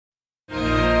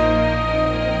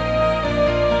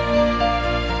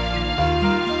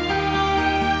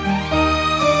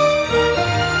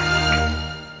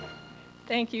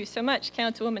Thank you so much,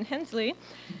 Councilwoman Hensley.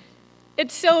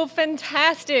 It's so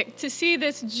fantastic to see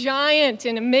this giant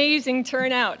and amazing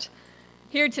turnout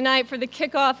here tonight for the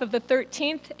kickoff of the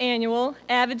 13th annual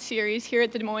AVID series here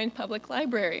at the Des Moines Public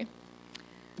Library.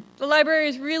 The library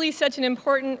is really such an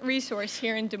important resource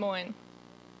here in Des Moines,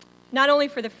 not only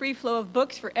for the free flow of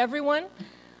books for everyone,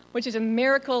 which is a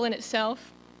miracle in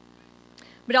itself,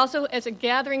 but also as a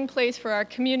gathering place for our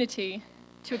community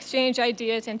to exchange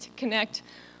ideas and to connect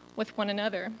with one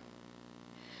another.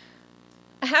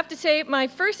 I have to say, my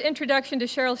first introduction to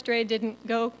Cheryl Strayed didn't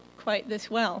go quite this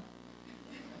well.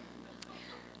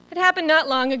 It happened not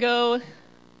long ago,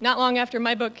 not long after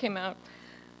my book came out,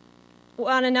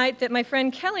 on a night that my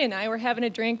friend Kelly and I were having a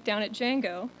drink down at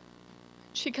Django.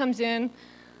 She comes in,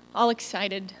 all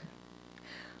excited.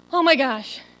 "Oh my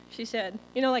gosh," she said,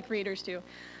 you know, like readers do.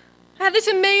 "I have this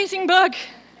amazing book,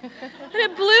 and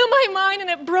it blew my mind and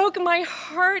it broke my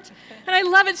heart, and I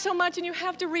love it so much, and you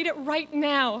have to read it right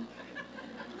now."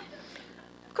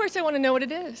 Of course, I want to know what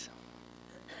it is.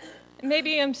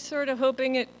 Maybe I'm sort of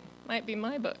hoping it might be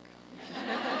my book.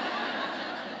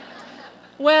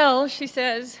 "Well," she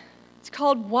says, "it's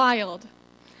called Wild,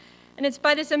 and it's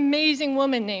by this amazing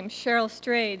woman named Cheryl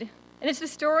Strayed. And it's the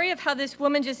story of how this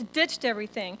woman just ditched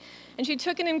everything, and she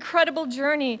took an incredible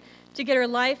journey to get her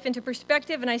life into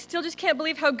perspective, and I still just can't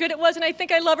believe how good it was, and I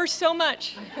think I love her so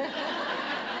much."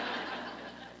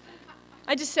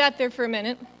 I just sat there for a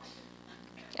minute,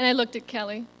 and I looked at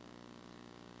Kelly.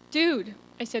 "Dude,"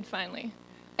 I said finally,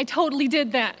 "I totally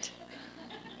did that."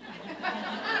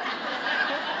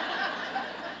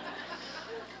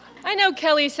 I know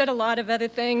Kelly said a lot of other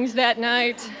things that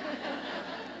night,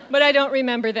 but I don't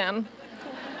remember them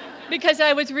because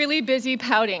I was really busy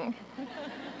pouting.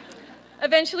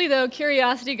 Eventually, though,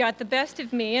 curiosity got the best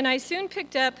of me, and I soon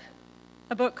picked up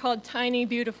a book called Tiny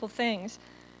Beautiful Things,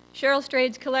 Cheryl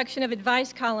Strayed's collection of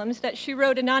advice columns that she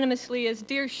wrote anonymously as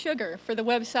Dear Sugar for the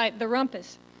website The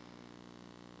Rumpus.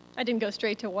 I didn't go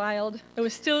straight to Wild. I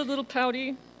was still a little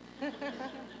pouty.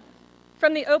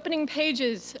 From the opening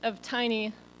pages of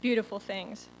Tiny Beautiful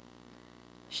Things,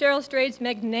 Cheryl Strayed's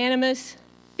magnanimous,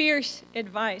 fierce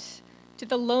advice to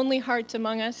the lonely hearts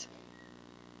among us,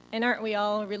 and aren't we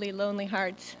all really lonely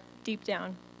hearts deep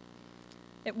down?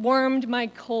 It warmed my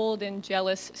cold and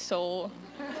jealous soul.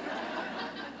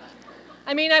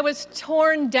 I mean, I was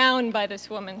torn down by this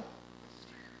woman.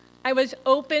 I was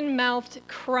open-mouthed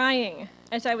crying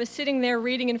as I was sitting there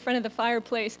reading in front of the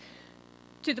fireplace,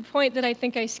 to the point that I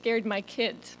think I scared my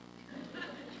kids.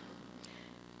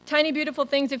 Tiny Beautiful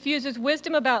Things infuses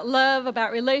wisdom about love,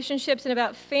 about relationships, and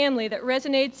about family that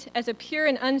resonates as a pure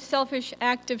and unselfish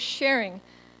act of sharing,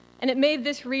 and it made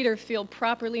this reader feel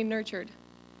properly nurtured.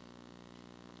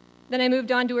 Then I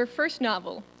moved on to her first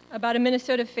novel about a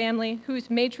Minnesota family whose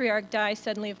matriarch dies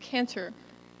suddenly of cancer.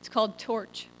 It's called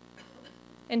Torch.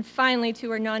 And finally to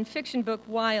her nonfiction book,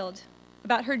 Wild,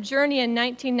 about her journey in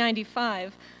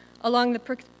 1995 along the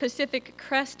Pacific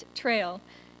Crest Trail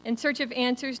in search of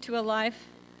answers to a life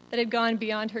that had gone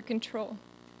beyond her control.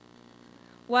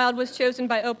 Wild was chosen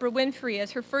by Oprah Winfrey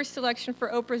as her first selection for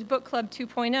Oprah's Book Club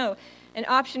 2.0, an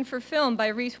option for film by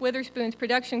Reese Witherspoon's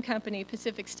production company,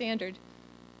 Pacific Standard.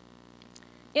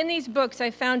 In these books,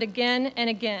 I found again and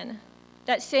again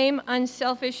that same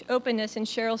unselfish openness in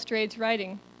Cheryl Strayed's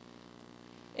writing.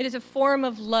 It is a form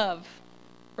of love,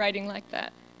 writing like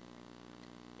that.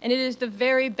 And it is the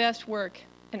very best work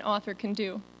an author can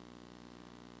do.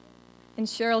 And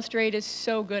Cheryl Strayed is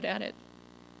so good at it.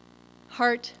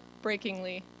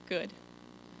 Heartbreakingly good.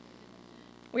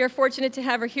 We are fortunate to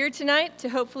have her here tonight to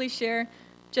hopefully share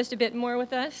just a bit more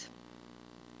with us.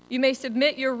 You may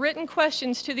submit your written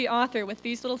questions to the author with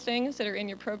these little things that are in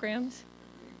your programs.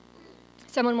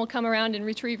 Someone will come around and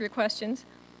retrieve your questions.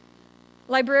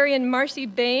 Librarian Marcy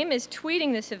Boehm is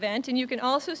tweeting this event, and you can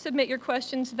also submit your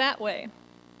questions that way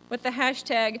with the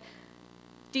hashtag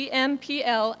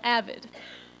DMPLAVID.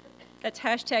 That's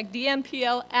hashtag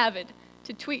DMPLAVID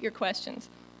to tweet your questions.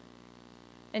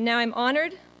 And now I'm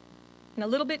honored and a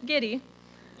little bit giddy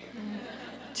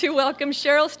to welcome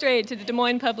Cheryl Strayed to the Des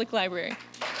Moines Public Library.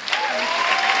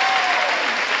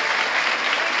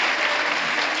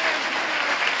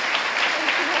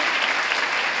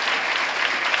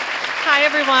 Hi,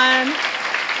 everyone.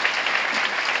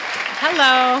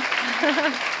 Hello.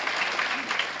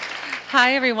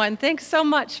 Hi, everyone. Thanks so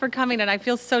much for coming, and I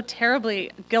feel so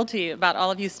terribly guilty about all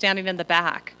of you standing in the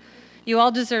back. You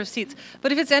all deserve seats.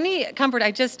 But if it's any comfort,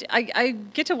 I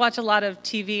get to watch a lot of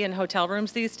TV in hotel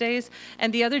rooms these days,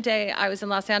 and the other day I was in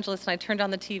Los Angeles and I turned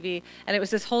on the TV, and it was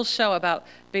this whole show about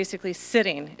basically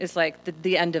sitting is like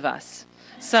the end of us.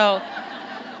 So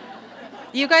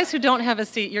You guys who don't have a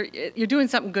seat, you're doing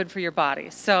something good for your body.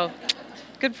 So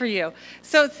good for you.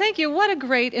 So thank you. What a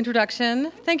great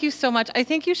introduction. Thank you so much. I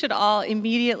think you should all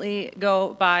immediately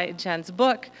go buy Jen's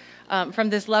book from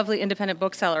this lovely independent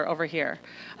bookseller over here,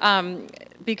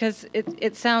 because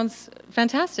it sounds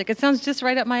fantastic. It sounds just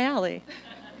right up my alley.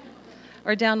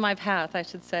 Or down my path, I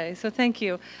should say. So thank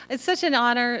you. It's such an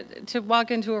honor to walk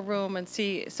into a room and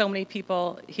see so many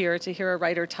people here to hear a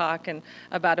writer talk and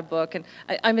about a book. And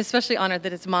I'm especially honored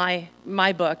that it's my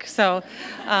book. So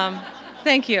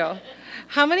thank you.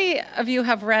 How many of you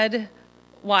have read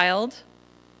Wild?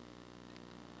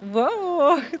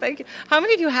 Whoa, thank you. How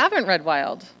many of you haven't read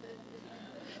Wild?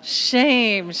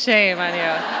 Shame on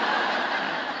you.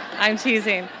 I'm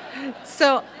teasing.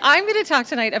 So I'm going to talk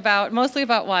tonight mostly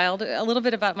about Wild, a little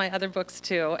bit about my other books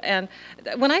too. And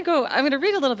when I'm going to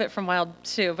read a little bit from Wild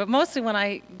too, but mostly when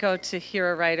I go to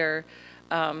hear a writer,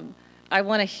 I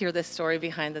want to hear the story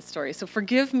behind the story. So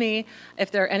forgive me if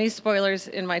there are any spoilers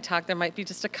in my talk. There might be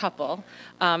just a couple.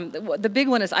 The big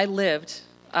one is I lived.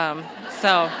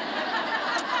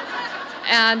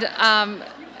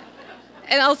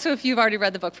 And also, if you've already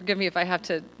read the book, forgive me if I have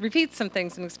to repeat some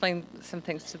things and explain some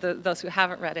things to those who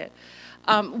haven't read it.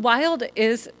 Wild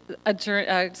is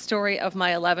a story of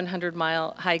my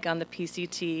 1,100-mile hike on the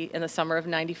PCT in the summer of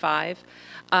 '95.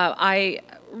 I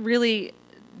really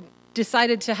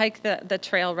decided to hike the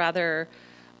trail rather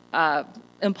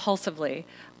impulsively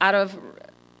out of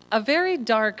a very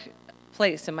dark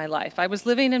place in my life. I was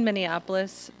living in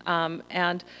Minneapolis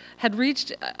and had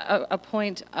reached a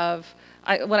point of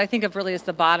what I think of really as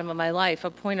the bottom of my life, a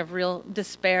point of real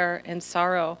despair and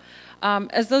sorrow.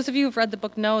 As those of you who've read the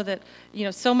book know that,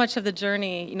 so much of the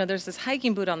journey, there's this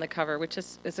hiking boot on the cover, which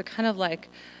is a kind of like,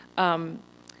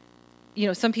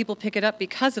 some people pick it up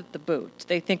because of the boot.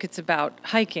 They think it's about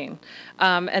hiking.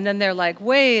 And then they're like,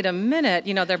 wait a minute,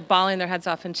 they're bawling their heads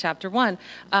off in chapter 1.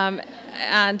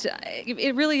 And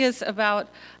it really is about,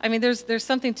 there's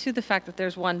something to the fact that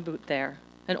there's one boot there,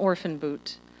 an orphan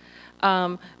boot.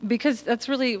 Because that's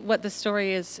really what the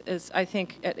story is I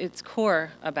think, at its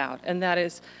core about. And that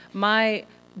is my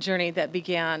journey that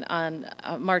began on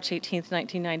March 18th,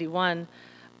 1991,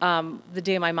 the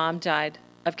day my mom died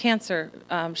of cancer.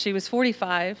 She was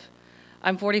 45.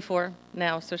 I'm 44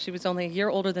 now, so she was only a year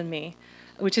older than me,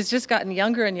 which has just gotten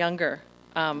younger and younger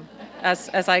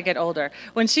as I get older.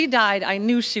 When she died, I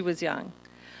knew she was young.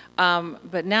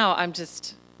 But now I'm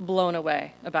just blown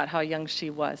away about how young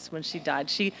she was when she died.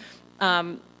 She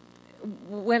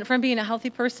went from being a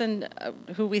healthy person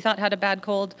who we thought had a bad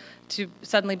cold to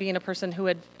suddenly being a person who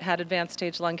had advanced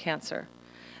stage lung cancer.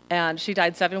 And she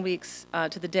died 7 weeks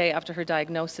to the day after her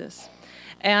diagnosis.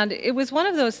 And it was one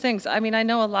of those things. I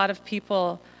know a lot of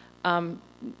people,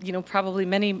 probably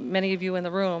many of you in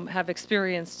the room have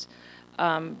experienced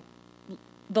the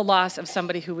loss of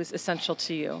somebody who was essential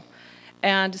to you.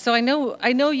 And so you'll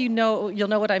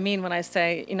know what I mean when I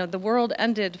say, the world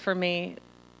ended for me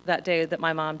that day that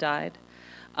my mom died.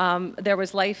 There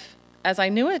was life as I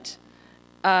knew it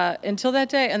until that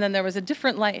day, and then there was a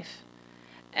different life.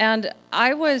 And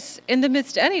I was in the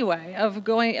midst anyway I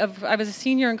was a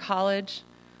senior in college.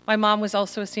 My mom was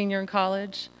also a senior in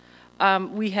college. I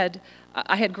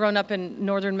had grown up in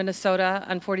northern Minnesota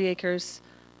on 40 acres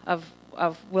of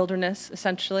wilderness,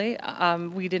 essentially.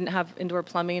 We didn't have indoor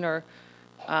plumbing or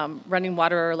running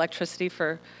water or electricity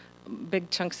for big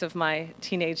chunks of my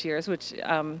teenage years, which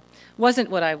wasn't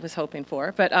what I was hoping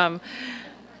for. But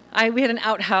we had an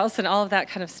outhouse and all of that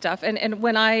kind of stuff. And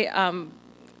when I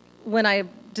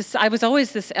was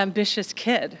always this ambitious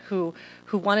kid who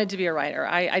wanted to be a writer.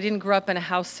 I didn't grow up in a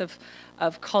house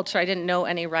of culture. I didn't know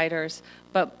any writers,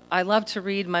 but I loved to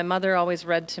read. My mother always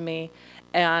read to me,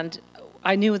 and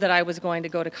I knew that I was going to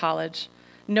go to college.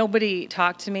 Nobody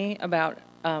talked to me about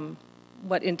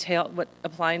what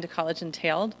applying to college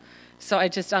entailed. So I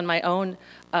just, on my own,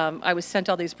 I was sent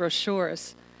all these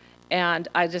brochures, and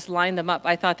I just lined them up.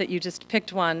 I thought that you just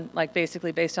picked one, like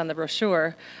basically based on the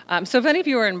brochure. So if any of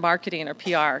you are in marketing or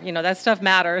PR, that stuff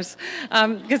matters,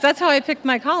 because that's how I picked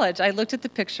my college. I looked at the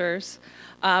pictures.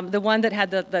 The one that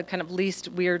had the kind of least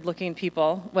weird-looking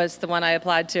people was the one I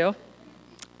applied to,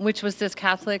 which was this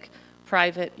Catholic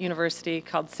private university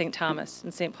called St. Thomas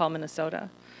in St. Paul, Minnesota.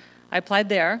 I applied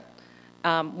there,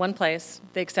 one place.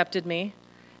 They accepted me.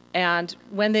 And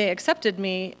when they accepted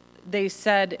me, they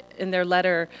said in their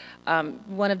letter,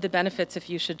 one of the benefits if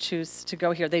you should choose to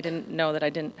go here, they didn't know that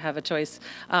I didn't have a choice,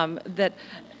 that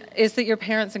is that your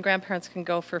parents and grandparents can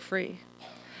go for free.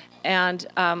 And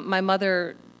my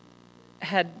mother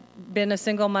had been a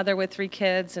single mother with 3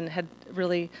 kids and had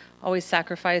really always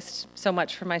sacrificed so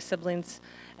much for my siblings.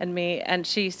 and me, and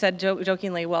she said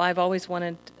jokingly, well, I've always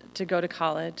wanted to go to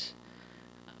college.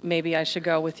 Maybe I should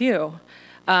go with you,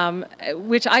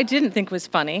 which I didn't think was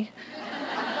funny.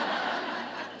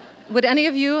 Would any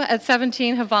of you at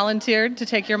 17 have volunteered to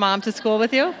take your mom to school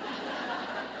with you?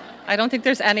 I don't think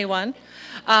there's anyone.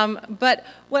 But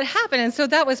what happened, and so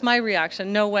that was my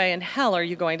reaction, no way in hell are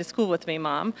you going to school with me,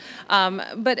 Mom.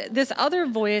 But this other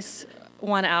voice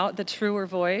won out, the truer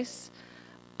voice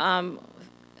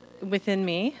within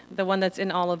me, the one that's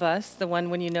in all of us, the one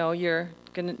when you know you're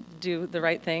going to do the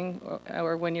right thing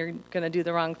or when you're going to do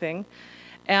the wrong thing.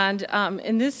 And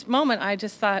in this moment, I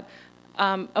just thought,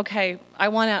 okay,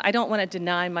 I don't want to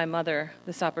deny my mother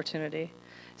this opportunity.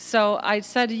 So I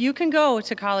said, you can go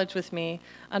to college with me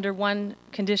under one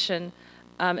condition,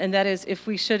 and that is if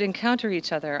we should encounter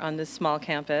each other on this small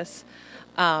campus,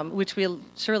 which we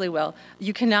surely will,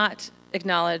 you cannot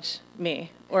acknowledge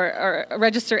me or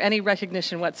register any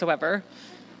recognition whatsoever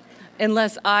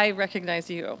unless I recognize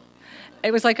you.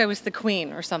 It was like I was the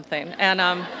queen or something.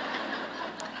 And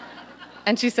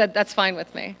she said, that's fine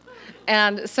with me.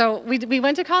 And so we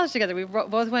went to college together. We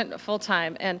both went full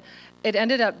time, and it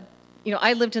ended up,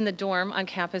 I lived in the dorm on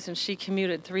campus, and she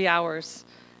commuted 3 hours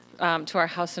to our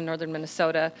house in northern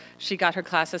Minnesota. She got her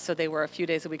classes, so they were a few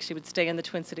days a week. She would stay in the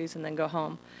Twin Cities and then go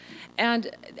home.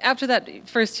 And after that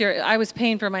first year, I was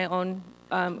paying for my own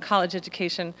college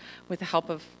education with the help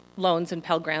of loans and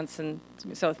Pell Grants, and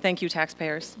so thank you,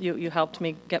 taxpayers. You helped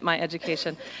me get my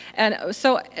education. And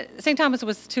so St. Thomas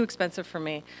was too expensive for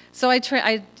me. So I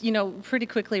pretty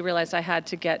quickly realized I had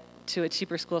to get to a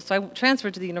cheaper school. So I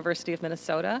transferred to the University of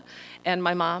Minnesota, and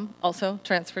my mom also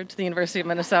transferred to the University of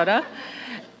Minnesota.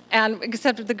 And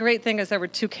except the great thing is there were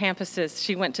 2 campuses.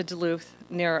 She went to Duluth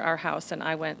near our house, and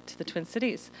I went to the Twin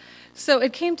Cities. So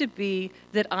it came to be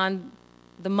that on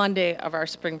the Monday of our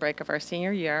spring break of our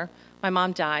senior year, my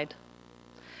mom died.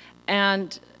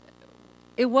 And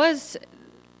it was,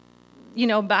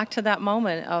 back to that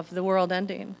moment of the world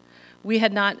ending. We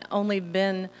had not only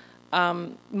been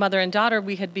mother and daughter,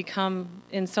 we had become,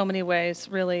 in so many ways,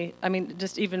 really,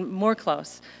 just even more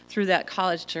close through that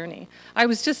college journey. I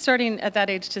was just starting at that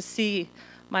age to see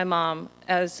my mom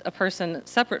as a person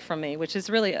separate from me, which is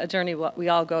really a journey what we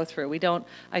all go through. We don't,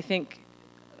 I think,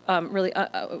 really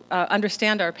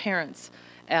understand our parents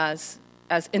as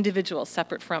individuals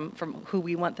separate from who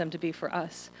we want them to be for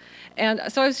us. And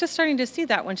so I was just starting to see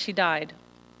that when she died.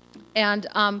 And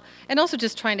also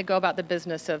just trying to go about the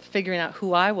business of figuring out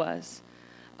who I was,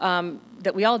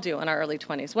 that we all do in our early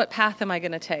 20s. What path am I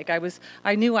going to take?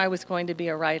 I knew I was going to be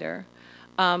a writer,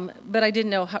 but I didn't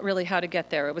know really how to get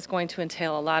there. It was going to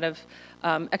entail a lot of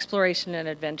exploration and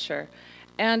adventure.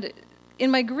 And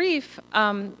in my grief,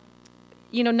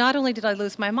 not only did I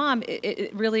lose my mom,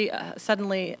 it really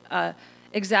suddenly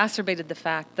exacerbated the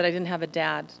fact that I didn't have a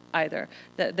dad either.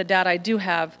 The dad I do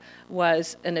have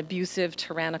was an abusive,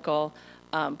 tyrannical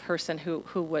person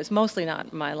who was mostly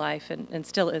not in my life and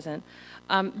still isn't.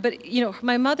 But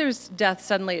my mother's death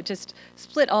suddenly, it just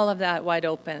split all of that wide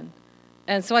open.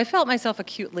 And so I felt myself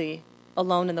acutely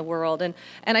alone in the world. And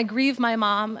I grieve my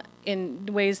mom in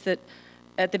ways that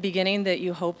at the beginning that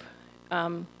you hope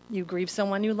you grieve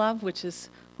someone you love, which is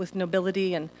with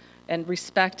nobility and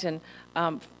respect and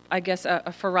I guess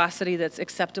a ferocity that's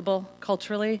acceptable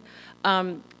culturally.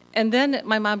 And then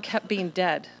my mom kept being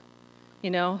dead.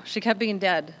 She kept being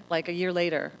dead like a year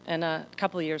later and a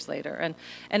couple of years later, and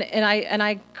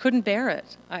I couldn't bear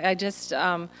it. I just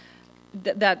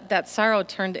that sorrow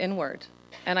turned inward,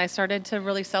 and I started to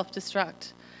really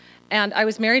self-destruct. And I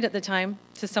was married at the time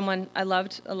to someone I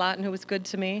loved a lot and who was good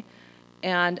to me,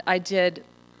 and I did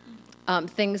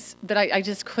things that I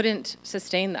just couldn't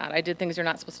sustain that. I did things you're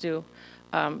not supposed to do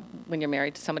when you're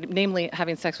married to somebody, namely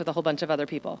having sex with a whole bunch of other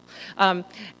people.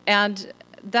 And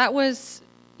that was,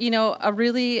 a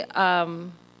really,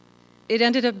 it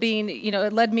ended up being,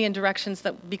 it led me in directions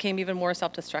that became even more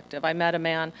self-destructive. I met a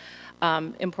man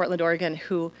in Portland, Oregon,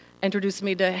 who introduced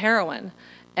me to heroin,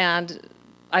 and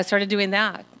I started doing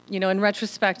that. In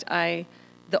retrospect,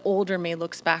 the older me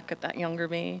looks back at that younger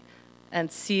me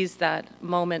and sees that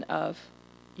moment of,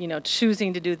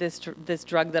 choosing to do this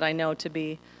drug that I know to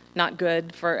be not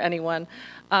good for anyone.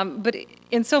 But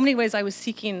in so many ways, I was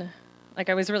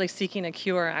really seeking a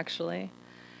cure, actually.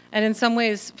 And in some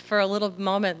ways, for a little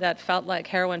moment,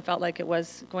 heroin felt like it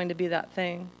was going to be that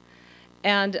thing.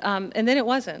 And then it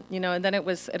wasn't, and then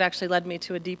it actually led me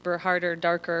to a deeper, harder,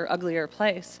 darker, uglier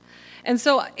place. And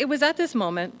so it was at this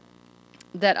moment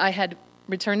that I had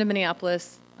returned to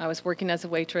Minneapolis. I was working as a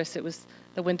waitress. It was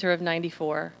the winter of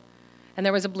 '94. And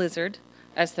there was a blizzard,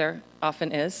 as there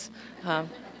often is.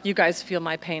 You guys feel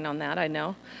my pain on that, I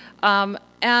know.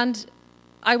 And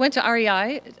I went to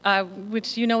REI,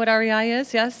 which you know what REI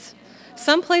is, yes?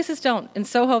 Some places don't. In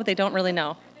Soho, they don't really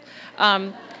know.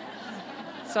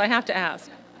 So I have to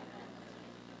ask.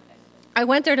 I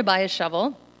went there to buy a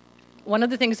shovel. One of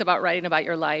the things about writing about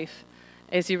your life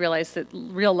is you realize that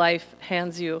real life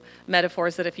hands you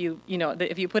metaphors that if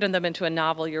you put them into a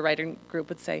novel, your writing group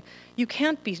would say, you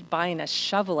can't be buying a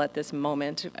shovel at this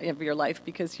moment of your life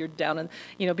because you're down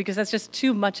in, because that's just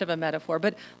too much of a metaphor.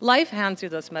 But life hands you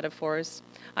those metaphors.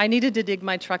 I needed to dig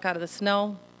my truck out of the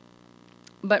snow,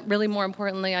 but really more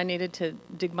importantly, I needed to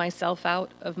dig myself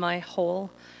out of my hole.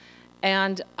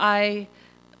 And I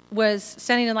was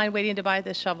standing in line waiting to buy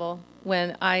this shovel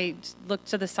when I looked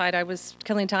to the side. I was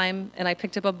killing time, and I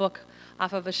picked up a book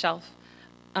off of a shelf.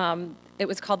 It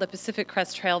was called The Pacific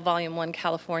Crest Trail, Volume 1,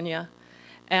 California.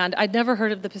 And I'd never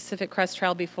heard of the Pacific Crest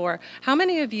Trail before. How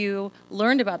many of you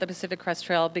learned about the Pacific Crest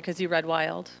Trail because you read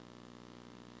Wild?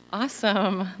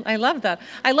 Awesome. I love that.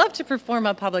 I love to perform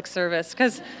a public service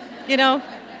because,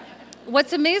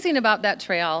 what's amazing about that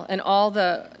trail and all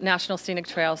the national scenic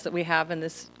trails that we have in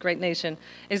this great nation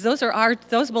is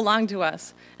those belong to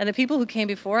us. And the people who came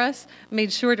before us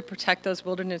made sure to protect those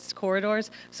wilderness corridors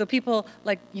so people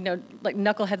like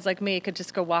knuckleheads like me could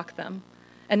just go walk them.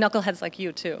 And knuckleheads like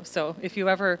you too. So if you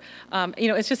ever,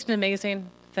 it's just an amazing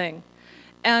thing.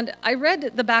 And I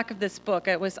read the back of this book.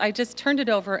 I just turned it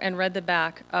over and read the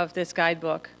back of this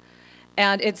guidebook.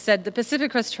 And it said, the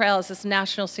Pacific Crest Trail is this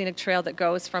national scenic trail that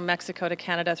goes from Mexico to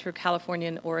Canada through California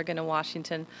and Oregon and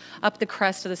Washington, up the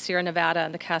crest of the Sierra Nevada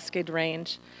and the Cascade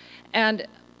Range. And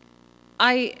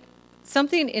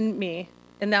something in me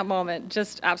in that moment,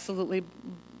 just absolutely,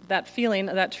 that feeling,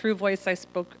 that true voice I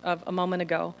spoke of a moment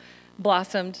ago,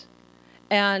 blossomed.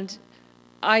 And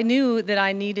I knew that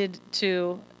I needed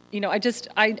to, here's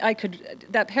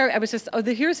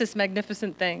this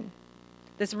magnificent thing.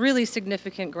 This really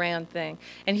significant, grand thing.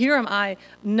 And here am I,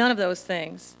 none of those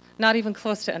things, not even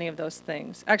close to any of those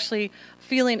things. Actually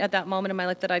feeling at that moment in my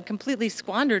life that I'd completely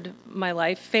squandered my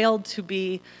life, failed to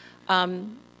be the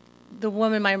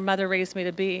woman my mother raised me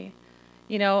to be.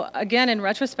 Again, in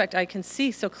retrospect, I can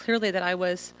see so clearly that I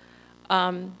was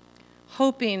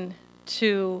hoping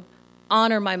to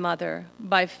honor my mother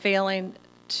by failing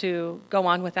to go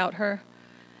on without her.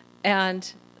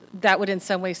 And that would in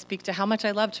some way speak to how much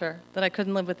I loved her, that I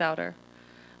couldn't live without her.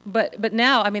 But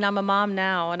now, I'm a mom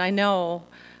now, and I know,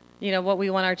 what we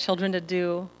want our children to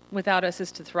do without us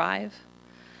is to thrive.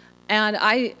 And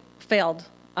I failed,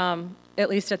 at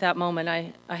least at that moment,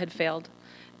 I had failed.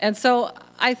 And so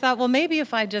I thought, well, maybe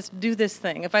if I just do this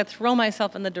thing, if I throw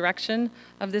myself in the direction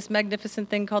of this magnificent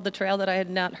thing called the trail that I had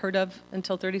not heard of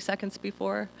until 30 seconds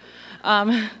before,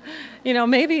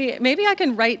 maybe I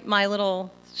can right my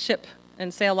little ship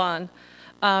and sail on.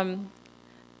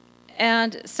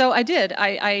 And so I did.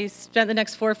 I spent the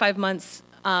next 4 or 5 months,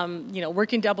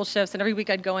 working double shifts, and every week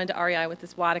I'd go into REI with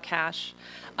this wad of cash,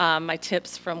 my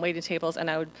tips from waiting tables, and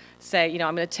I would say,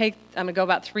 I'm going to go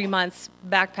about 3 months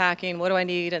backpacking. What do I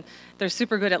need? And they're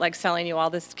super good at selling you all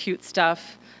this cute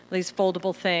stuff, these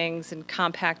foldable things and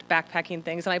compact backpacking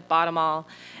things, and I bought them all.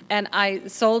 And I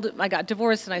got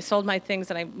divorced, and I sold my things,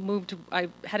 and I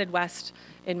headed west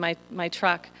in my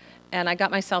truck. And I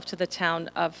got myself to the town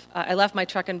of, I left my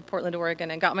truck in Portland, Oregon,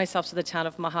 and got myself to the town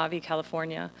of Mojave,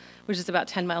 California, which is about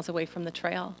 10 miles away from the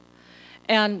trail.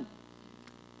 And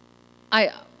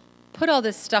I put all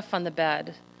this stuff on the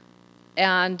bed,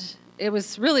 and it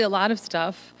was really a lot of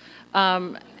stuff.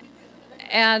 And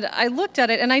I looked at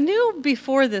it, and I knew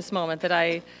before this moment that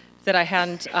I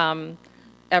hadn't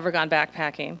ever gone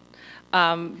backpacking.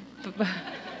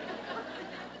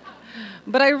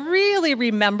 But I really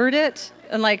remembered it.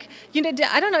 And I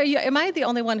don't know, am I the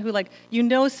only one who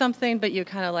something, but you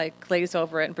kind of glaze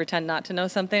over it and pretend not to know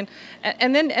something?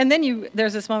 And then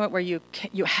there's this moment where you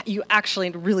actually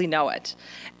really know it.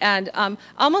 And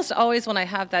almost always when I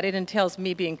have that, it entails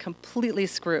me being completely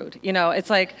screwed. It's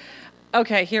like,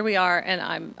 okay, here we are,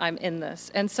 and I'm in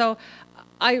this. And so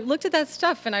I looked at that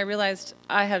stuff, and I realized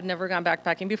I have never gone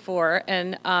backpacking before,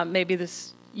 and maybe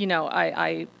this,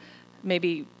 I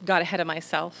maybe got ahead of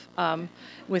myself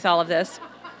with all of this.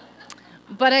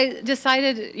 But I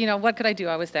decided, what could I do?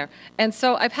 I was there. And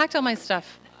so I packed all my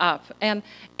stuff up. And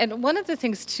one of the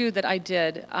things, too, that I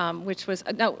did, which was,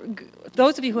 now,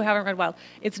 those of you who haven't read Wild,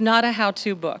 it's not a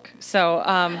how-to book. So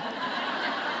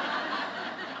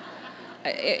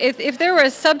if there were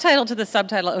a subtitle to the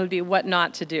subtitle, it would be what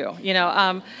not to do,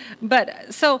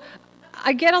 But so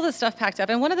I get all this stuff packed up,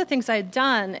 and one of the things I had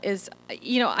done is,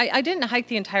 I didn't hike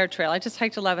the entire trail. I just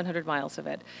hiked 1,100 miles of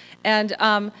it. And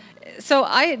so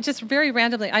I just very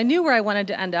randomly, I knew where I wanted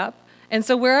to end up, And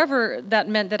so wherever that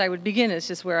meant that I would begin is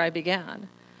just where I began.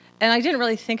 And I didn't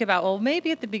really think about, well,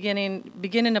 maybe at the beginning,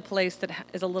 begin in a place that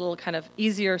is a little kind of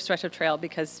easier stretch of trail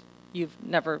because you've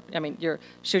never, I mean, you're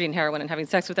shooting heroin and having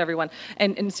sex with everyone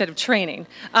and instead of training.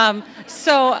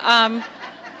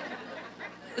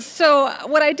 So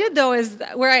what I did, though, is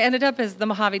where I ended up is the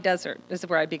Mojave Desert is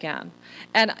where I began.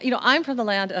 And, you know, I'm from the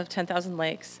land of 10,000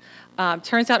 lakes.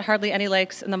 Turns out hardly any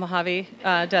lakes in the Mojave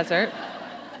Desert.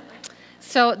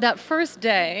 So that first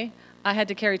day, I had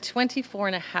to carry 24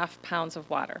 and a half pounds of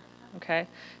water, okay?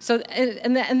 So,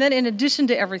 and then in addition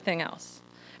to everything else,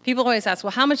 people always ask,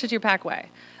 well, how much did your pack weigh?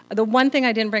 The one thing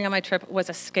I didn't bring on my trip was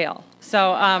a scale.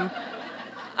 So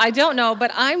I don't know,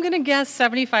 but I'm going to guess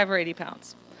 75 or 80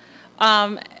 pounds.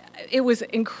 It was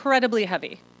incredibly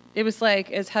heavy. It was like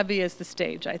as heavy as the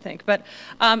stage, I think. But,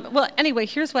 well, anyway,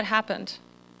 here's what happened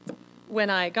when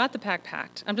I got the pack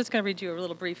packed. I'm just going to read you a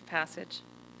little brief passage.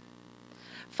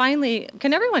 Finally,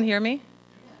 can everyone hear me?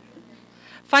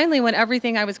 Finally, when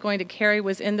everything I was going to carry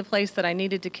was in the place that I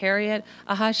needed to carry it,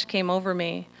 a hush came over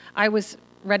me. I was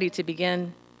ready to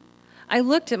begin. I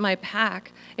looked at my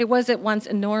pack. It was at once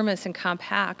enormous and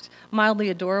compact, mildly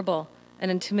adorable, and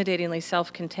intimidatingly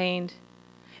self-contained.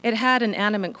 It had an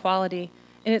animate quality.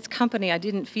 In its company, I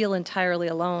didn't feel entirely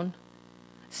alone.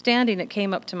 Standing, it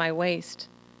came up to my waist.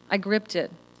 I gripped it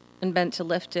and bent to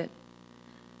lift it.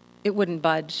 It wouldn't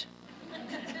budge.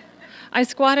 I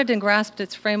squatted and grasped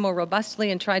its frame more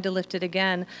robustly and tried to lift it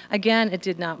again. Again, it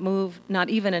did not move, not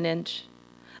even an inch.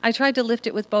 I tried to lift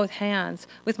it with both hands,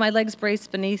 with my legs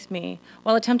braced beneath me,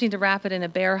 while attempting to wrap it in a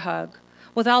bear hug,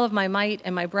 with all of my might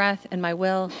and my breath and my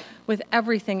will, with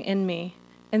everything in me,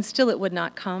 and still it would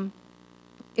not come.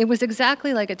 It was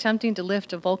exactly like attempting to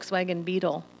lift a Volkswagen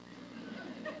Beetle.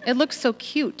 It looked so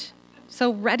cute,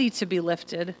 so ready to be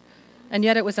lifted, and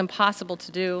yet it was impossible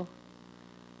to do.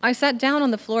 I sat down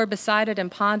on the floor beside it and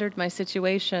pondered my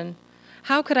situation.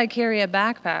 How could I carry a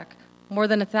backpack more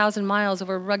than 1,000 miles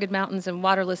over rugged mountains and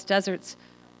waterless deserts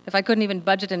if I couldn't even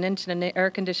budget an inch in an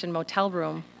air-conditioned motel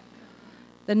room?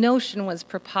 The notion was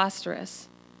preposterous,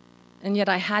 and yet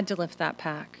I had to lift that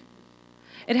pack.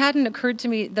 It hadn't occurred to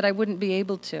me that I wouldn't be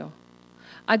able to.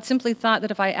 I'd simply thought that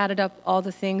if I added up all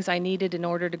the things I needed in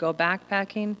order to go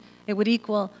backpacking, it would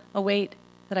equal a weight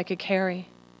that I could carry.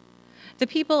 The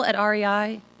people at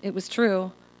REI, it was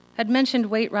true, had mentioned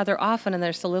weight rather often in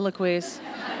their soliloquies.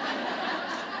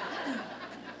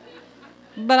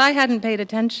 But I hadn't paid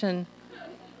attention.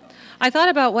 I thought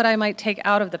about what I might take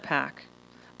out of the pack,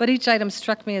 but each item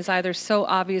struck me as either so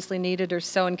obviously needed or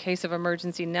so in case of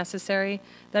emergency necessary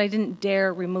that I didn't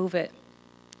dare remove it.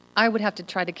 I would have to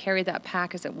try to carry that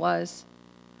pack as it was.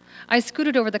 I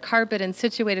scooted over the carpet and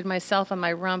situated myself on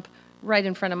my rump right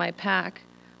in front of my pack,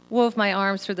 wove my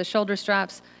arms through the shoulder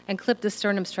straps, and clipped the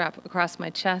sternum strap across my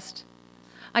chest.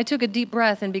 I took a deep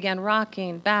breath and began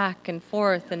rocking back and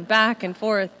forth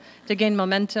to gain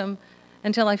momentum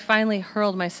until I finally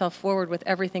hurled myself forward with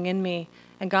everything in me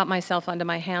and got myself onto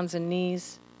my hands and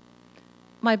knees.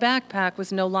 My backpack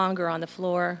was no longer on the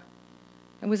floor.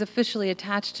 It was officially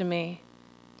attached to me.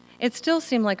 It still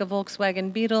seemed like a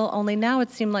Volkswagen Beetle, only now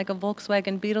it seemed like a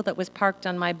Volkswagen Beetle that was parked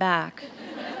on my back.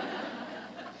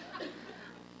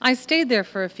 I stayed there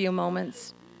for a few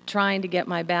moments, trying to get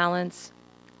my balance.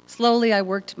 Slowly, I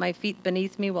worked my feet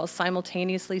beneath me while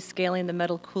simultaneously scaling the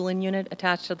metal cooling unit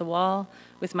attached to the wall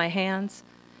with my hands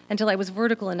until I was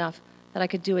vertical enough that I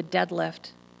could do a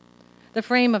deadlift. The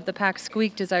frame of the pack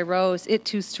squeaked as I rose, it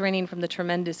too straining from the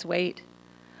tremendous weight.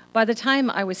 By the time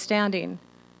I was standing,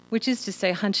 which is to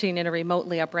say hunching in a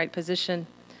remotely upright position,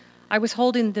 I was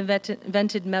holding the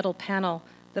vented metal panel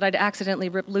that I'd accidentally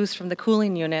ripped loose from the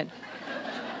cooling unit.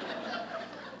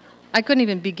 I couldn't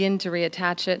even begin to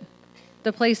reattach it.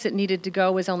 The place it needed to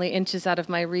go was only inches out of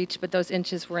my reach, but those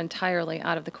inches were entirely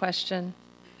out of the question.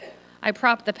 I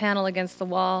propped the panel against the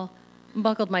wall,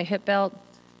 buckled my hip belt,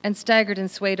 and staggered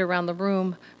and swayed around the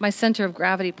room, my center of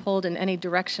gravity pulled in any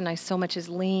direction I so much as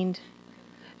leaned.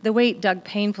 The weight dug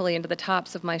painfully into the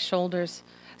tops of my shoulders,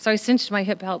 so I cinched my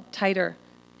hip belt tighter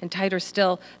and tighter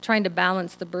still, trying to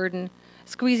balance the burden,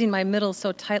 squeezing my middle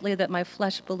so tightly that my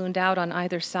flesh ballooned out on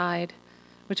either side,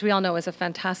 which we all know is a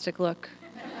fantastic look.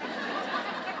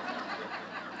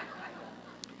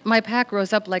 My pack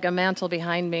rose up like a mantle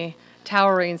behind me,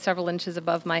 towering several inches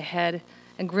above my head,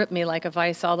 and gripped me like a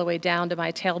vice all the way down to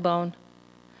my tailbone.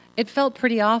 It felt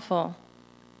pretty awful,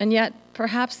 and yet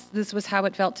perhaps this was how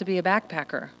it felt to be a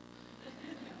backpacker.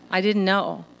 I didn't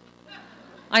know.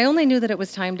 I only knew that it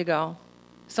was time to go,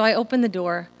 so I opened the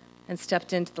door and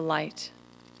stepped into the light.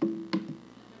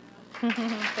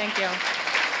 Thank you.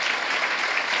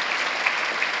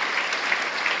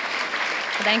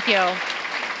 Thank you.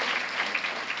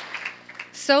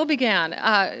 So began,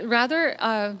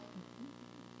 rather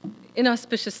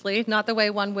inauspiciously, not the way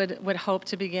one would hope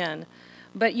to begin.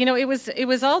 But you know, it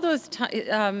was all those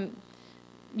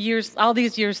years, all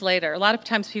these years later. A lot of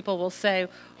times people will say,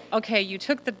 okay, you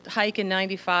took the hike in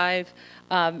 '95.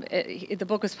 The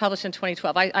book was published in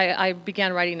 2012. I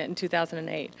began writing it in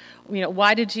 2008. You know,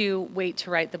 why did you wait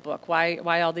to write the book?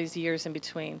 Why all these years in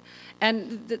between?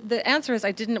 And the answer is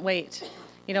I didn't wait.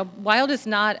 You know, Wild is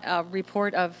not a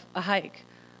report of a hike.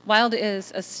 Wild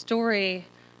is a story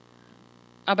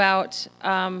about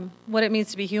what it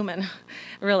means to be human,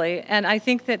 really. And I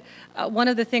think that one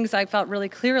of the things I felt really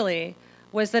clearly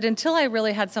was that until I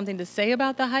really had something to say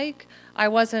about the hike, I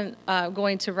wasn't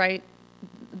going to write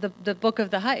the book of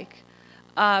the hike.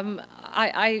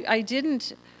 I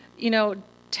didn't, you know,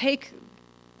 take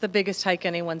the biggest hike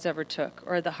anyone's ever took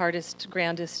or the hardest,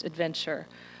 grandest adventure.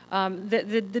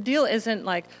 The deal isn't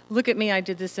like, look at me, I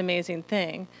did this amazing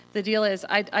thing. The deal is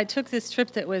I took this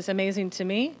trip that was amazing to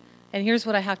me, and here's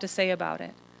what I have to say about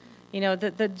it. You know,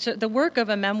 the work of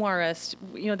a memoirist,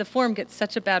 you know, the form gets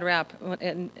such a bad rap.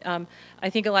 And I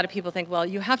think a lot of people think, well,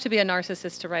 you have to be a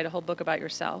narcissist to write a whole book about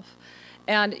yourself.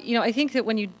 And, you know, I think that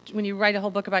when you write a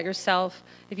whole book about yourself,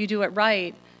 if you do it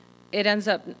right, it ends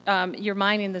up, you're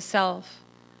mining the self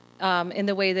in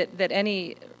the way that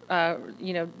any,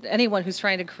 you know, anyone who's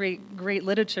trying to create great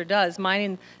literature does,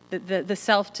 mining the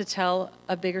self to tell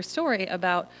a bigger story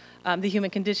about the human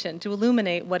condition, to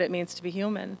illuminate what it means to be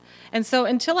human. And so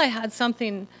until I had some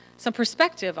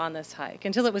perspective on this hike,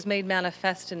 until it was made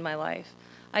manifest in my life,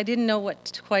 I didn't know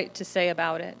what quite to say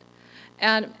about it.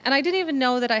 And I didn't even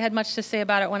know that I had much to say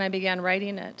about it when I began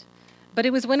writing it. But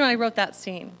it was when I wrote that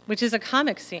scene, which is a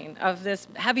comic scene of this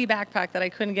heavy backpack that I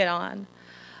couldn't get on,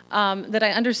 that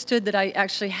I understood that I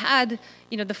actually had,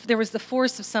 you know, there was the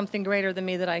force of something greater than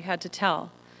me that I had to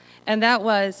tell. And that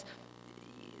was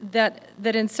that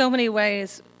in so many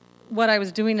ways, what I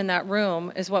was doing in that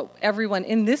room is what everyone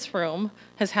in this room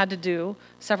has had to do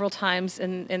several times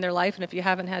in their life, and if you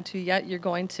haven't had to yet, you're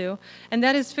going to. And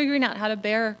that is figuring out how to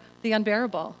bear the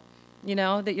unbearable. You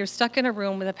know, that you're stuck in a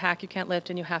room with a pack you can't lift,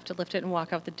 and you have to lift it and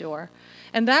walk out the door.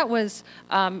 And that was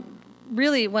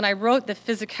really, when I wrote the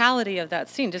physicality of that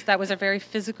scene, just that was a very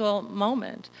physical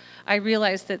moment. I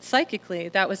realized that psychically,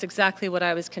 that was exactly what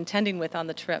I was contending with on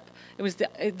the trip. It was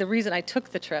the reason I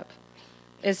took the trip,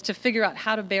 is to figure out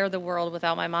how to bear the world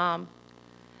without my mom.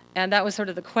 And that was sort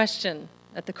of the question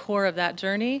at the core of that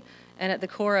journey and at the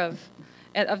core of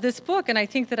this book. And I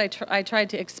think that I tried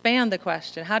to expand the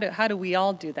question, how do we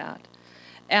all do that?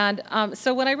 And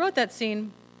so when I wrote that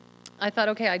scene, I thought,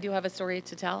 okay, I do have a story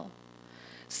to tell.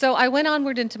 So I went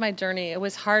onward into my journey. It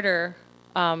was harder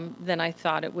than I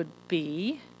thought it would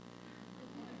be,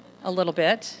 a little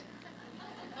bit.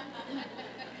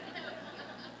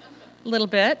 A little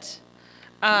bit.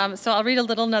 So I'll read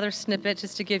another snippet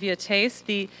just to give you a taste.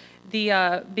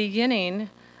 The beginning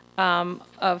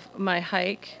of my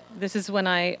hike, this is when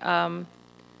I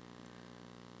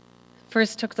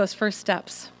first took those first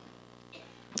steps.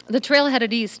 The trail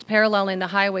headed east, paralleling the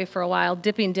highway for a while,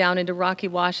 dipping down into rocky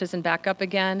washes and back up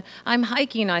again. I'm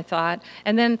hiking, I thought,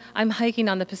 and then I'm hiking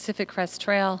on the Pacific Crest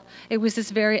Trail. It was this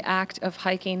very act of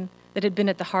hiking that had been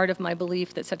at the heart of my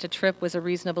belief that such a trip was a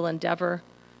reasonable endeavor.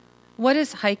 What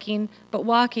is hiking but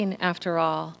walking, after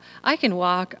all? I can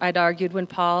walk, I'd argued when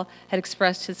Paul had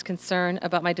expressed his concern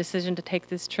about my decision to take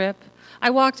this trip. I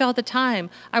walked all the time.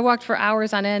 I walked for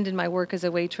hours on end in my work as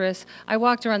a waitress. I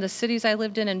walked around the cities I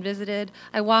lived in and visited.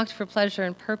 I walked for pleasure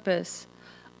and purpose.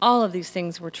 All of these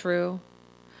things were true.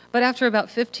 But after about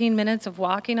 15 minutes of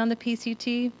walking on the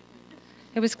PCT,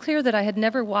 it was clear that I had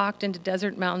never walked into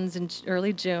desert mountains in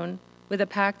early June with a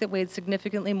pack that weighed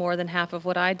significantly more than half of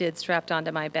what I did strapped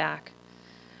onto my back,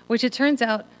 which it turns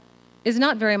out is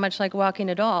not very much like walking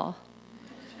at all,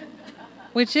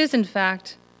 which is, in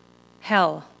fact,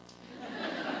 hell.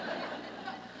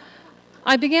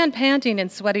 I began panting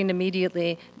and sweating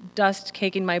immediately, dust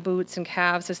caking my boots and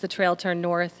calves as the trail turned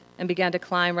north and began to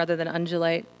climb rather than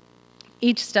undulate.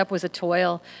 Each step was a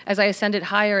toil as I ascended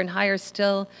higher and higher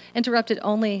still, interrupted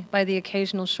only by the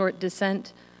occasional short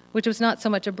descent, which was not so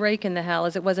much a break in the hell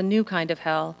as it was a new kind of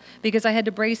hell, because I had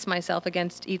to brace myself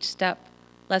against each step,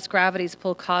 lest gravity's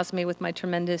pull caused me with my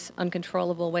tremendous,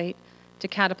 uncontrollable weight to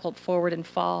catapult forward and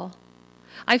fall.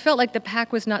 I felt like the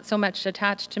pack was not so much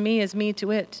attached to me as me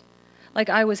to it, like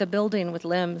I was a building with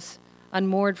limbs,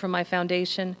 unmoored from my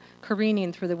foundation,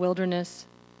 careening through the wilderness.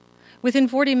 Within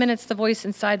 40 minutes, the voice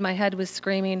inside my head was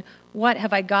screaming, "What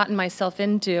have I gotten myself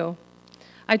into?"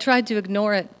 I tried to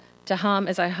ignore it, to hum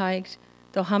as I hiked,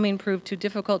 though humming proved too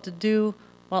difficult to do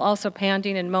while also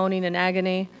panting and moaning in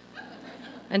agony,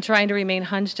 and trying to remain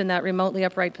hunched in that remotely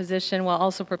upright position while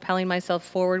also propelling myself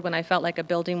forward when I felt like a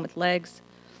building with legs.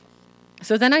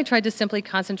 So then I tried to simply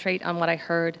concentrate on what I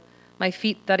heard, my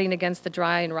feet thudding against the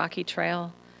dry and rocky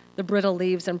trail, the brittle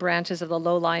leaves and branches of the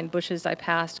low-lying bushes I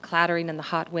passed clattering in the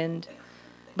hot wind.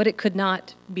 But it could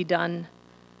not be done.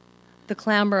 The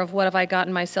clamor of what have I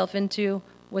gotten myself into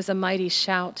was a mighty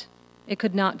shout. It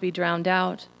could not be drowned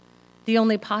out. The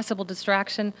only possible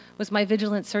distraction was my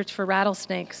vigilant search for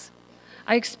rattlesnakes.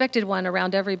 I expected one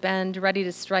around every bend, ready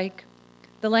to strike.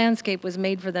 The landscape was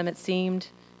made for them, it seemed,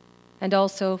 and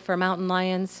also for mountain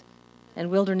lions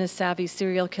and wilderness-savvy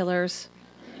serial killers.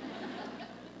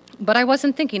 But I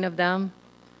wasn't thinking of them.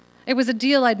 It was a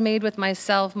deal I'd made with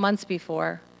myself months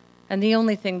before, and the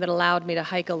only thing that allowed me to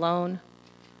hike alone.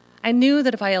 I knew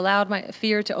that if I allowed my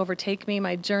fear to overtake me,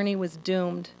 my journey was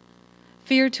doomed.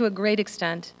 Fear, to a great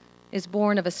extent, is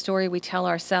born of a story we tell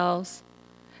ourselves.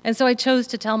 And so I chose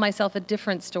to tell myself a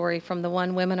different story from the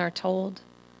one women are told.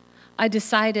 I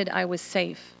decided I was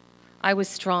safe. I was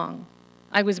strong.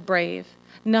 I was brave.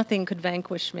 Nothing could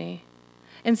vanquish me.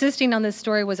 Insisting on this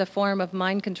story was a form of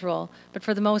mind control, but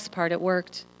for the most part it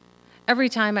worked. Every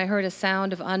time I heard a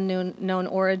sound of unknown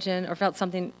origin or felt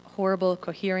something horrible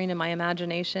cohering in my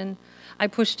imagination, I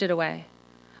pushed it away.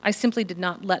 I simply did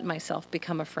not let myself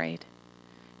become afraid.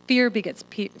 Fear begets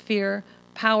fear.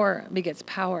 Power begets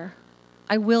power.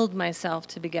 I willed myself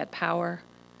to beget power,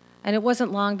 and it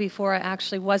wasn't long before I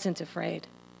actually wasn't afraid.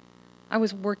 I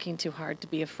was working too hard to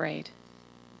be afraid.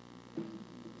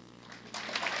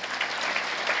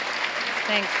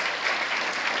 Thanks.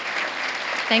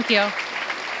 Thank you.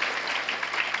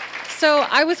 So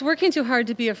I was working too hard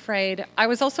to be afraid. I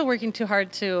was also working too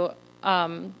hard to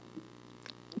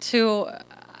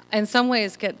in some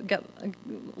ways, get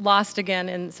lost again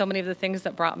in so many of the things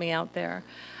that brought me out there.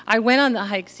 I went on the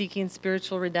hike seeking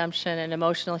spiritual redemption and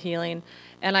emotional healing,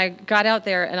 and I got out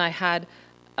there and I had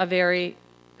a very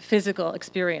physical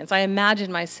experience. I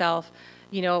imagined myself,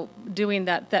 doing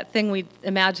that thing we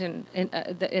imagine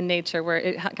in nature, where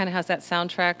it kind of has that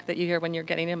soundtrack that you hear when you're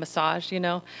getting a massage,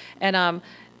 and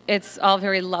it's all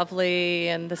very lovely,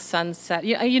 and the sunset.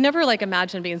 You never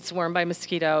imagine being swarmed by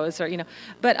mosquitoes,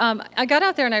 But I got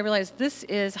out there and I realized this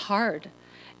is hard,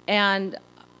 and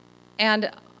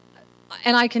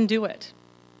I can do it.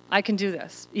 I can do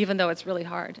this, even though it's really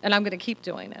hard, and I'm going to keep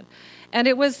doing it. And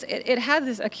it had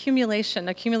this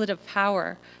accumulative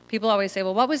power. People always say,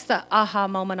 well, what was the aha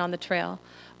moment on the trail?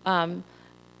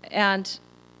 And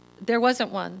there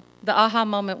wasn't one. The aha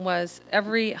moment was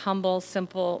every humble,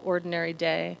 simple, ordinary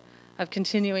day of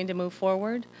continuing to move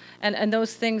forward. And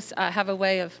those things have a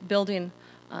way of building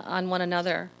on one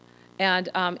another and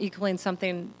equaling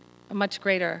something much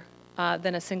greater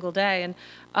than a single day.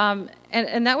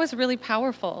 And that was really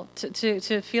powerful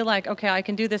to feel like, okay, I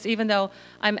can do this, even though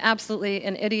I'm absolutely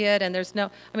an idiot and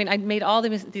I made all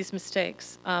these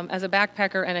mistakes as a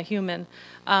backpacker and a human.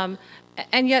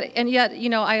 And yet,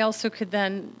 I also could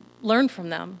then learn from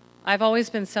them. I've always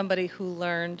been somebody who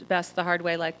learned best the hard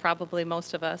way, like probably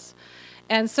most of us.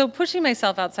 And so pushing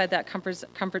myself outside that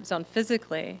comfort zone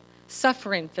physically,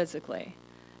 suffering physically,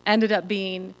 ended up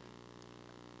being,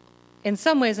 in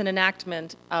some ways, an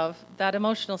enactment of that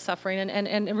emotional suffering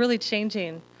and really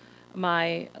changing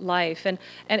my life. And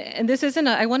this isn't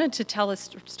I wanted to tell a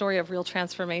story of real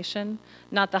transformation,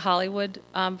 not the Hollywood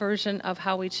version of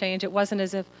how we change. It wasn't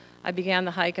as if I began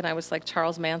the hike and I was like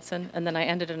Charles Manson, and then I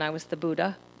ended and I was the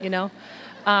Buddha,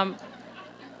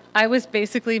 I was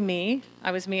basically me.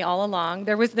 I was me all along.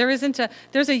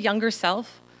 there's a younger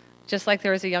self, just like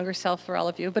there is a younger self for all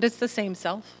of you, but it's the same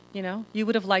self, You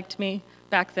would have liked me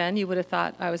back then. You would have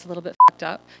thought I was a little bit f***ed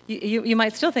up. You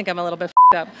might still think I'm a little bit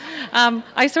f***ed up.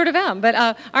 I sort of am, but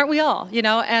aren't we all,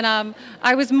 And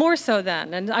I was more so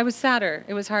then, and I was sadder.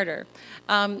 It was harder.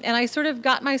 And I sort of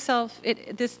got myself,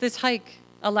 this hike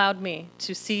allowed me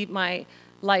to see my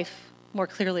life more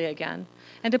clearly again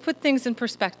and to put things in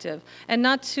perspective and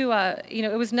not to,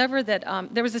 it was never that,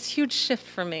 there was this huge shift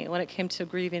for me when it came to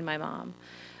grieving my mom.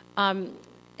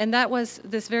 And that was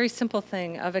this very simple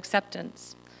thing of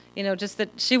acceptance, just that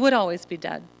she would always be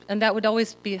dead. And that would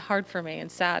always be hard for me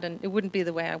and sad, and it wouldn't be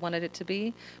the way I wanted it to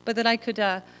be, but that I could,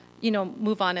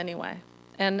 move on anyway.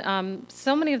 And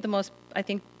so many of the most, I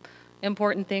think,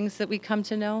 important things that we come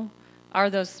to know are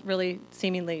those really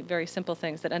seemingly very simple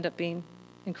things that end up being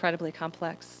incredibly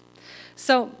complex.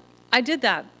 So I did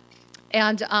that,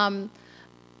 and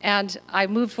I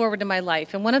moved forward in my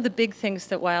life. And one of the big things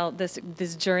that while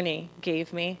this journey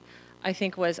gave me, I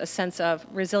think, was a sense of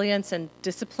resilience and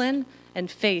discipline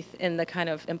and faith in the kind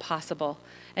of impossible.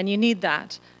 And you need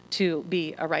that to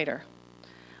be a writer.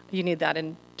 you need that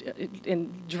in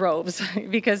droves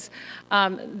because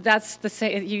that's the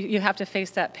same. You have to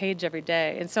face that page every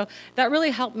day, and so that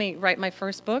really helped me write my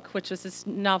first book, which was this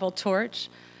novel Torch,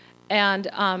 and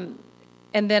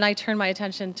then I turned my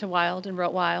attention to Wild and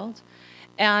wrote Wild,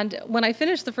 and when I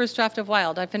finished the first draft of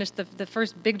Wild, I finished the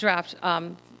first big draft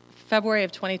February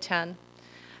of 2010,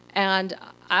 and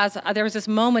as there was this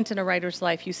moment in a writer's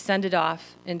life, you send it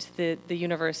off into the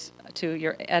universe to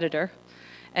your editor.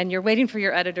 And you're waiting for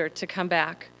your editor to come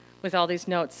back with all these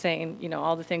notes saying,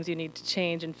 all the things you need to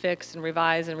change and fix and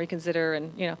revise and reconsider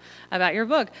and, about your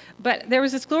book. But there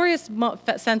was this glorious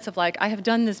sense of like, I have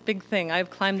done this big thing. I have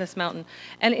climbed this mountain.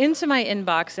 And into my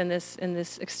inbox in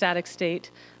this ecstatic state,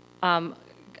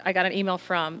 I got an email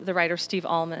from the writer Steve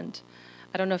Almond.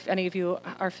 I don't know if any of you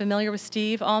are familiar with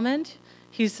Steve Almond.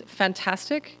 He's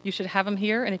fantastic. You should have him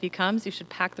here. And if he comes, you should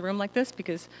pack the room like this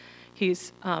because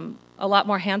he's a lot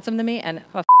more handsome than me and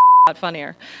a lot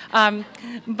funnier.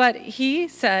 But he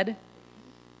said,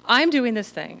 I'm doing this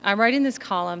thing. I'm writing this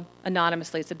column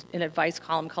anonymously. It's an advice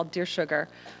column called Dear Sugar,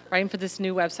 writing for this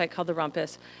new website called The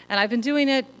Rumpus. And I've been doing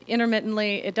it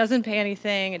intermittently. It doesn't pay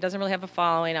anything. It doesn't really have a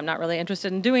following. I'm not really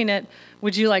interested in doing it.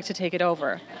 Would you like to take it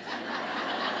over?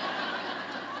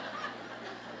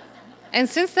 And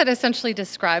since that essentially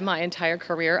described my entire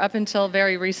career up until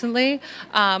very recently,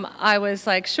 I was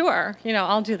like, sure,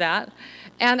 I'll do that.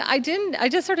 And I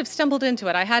just sort of stumbled into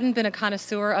it. I hadn't been a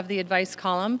connoisseur of the advice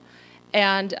column,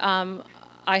 and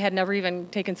I had never even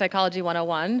taken Psychology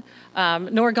 101,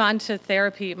 nor gone to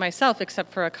therapy myself,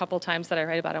 except for a couple times that I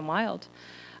write about in Wild.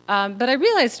 But I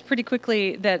realized pretty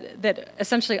quickly that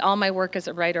essentially all my work as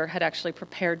a writer had actually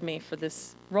prepared me for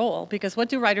this role, because what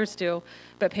do writers do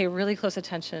but pay really close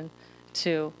attention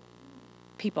to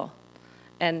people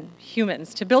and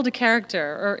humans, to build a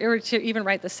character or to even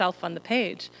write the self on the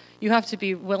page. You have to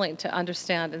be willing to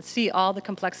understand and see all the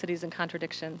complexities and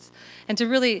contradictions and to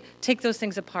really take those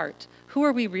things apart. Who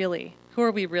are we really? Who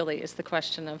are we really is the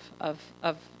question of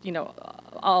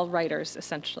all writers,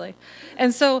 essentially.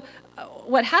 And so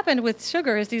what happened with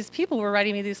Sugar is these people were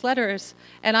writing me these letters,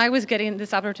 and I was getting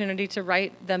this opportunity to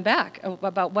write them back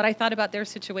about what I thought about their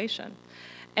situation.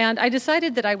 And I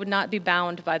decided that I would not be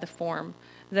bound by the form,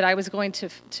 that I was going to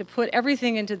put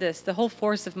everything into this, the whole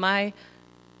force of my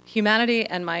humanity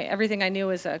and my everything I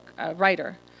knew as a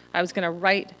writer. I was going to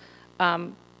write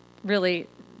really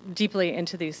deeply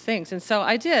into these things, and so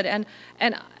I did.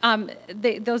 I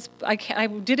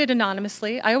did it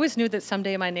anonymously. I always knew that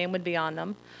someday my name would be on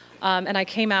them, and I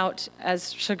came out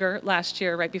as Sugar last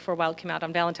year, right before Wild came out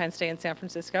on Valentine's Day in San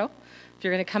Francisco. If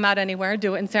you're going to come out anywhere,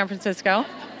 do it in San Francisco.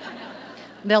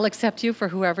 They'll accept you for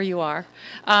whoever you are.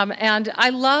 And I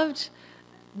loved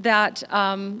that,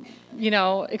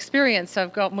 experience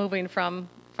of moving from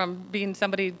being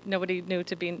somebody nobody knew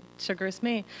to being Sugar is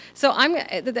me. So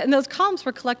and those columns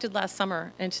were collected last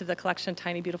summer into the collection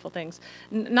Tiny Beautiful Things.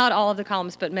 Not all of the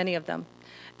columns, but many of them.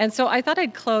 And so I thought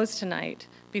I'd close tonight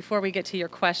before we get to your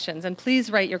questions. And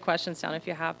please write your questions down if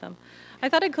you have them. I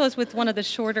thought I'd close with one of the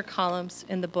shorter columns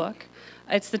in the book.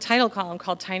 It's the title column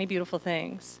called Tiny Beautiful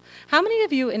Things. How many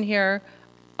of you in here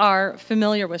are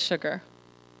familiar with Sugar?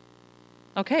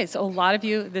 Okay, so a lot of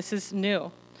you, this is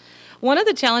new. One of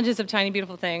the challenges of Tiny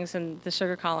Beautiful Things in the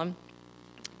Sugar column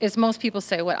is most people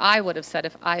say what I would have said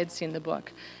if I had seen the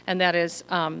book, and that is,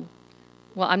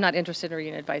 well, I'm not interested in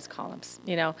reading advice columns,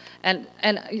 and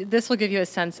this will give you a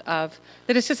sense of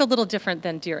that it's just a little different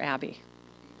than Dear Abby.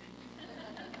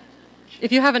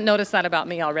 If you haven't noticed that about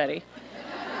me already.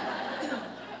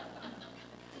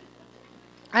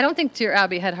 I don't think Dear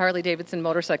Abby had Harley-Davidson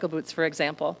motorcycle boots, for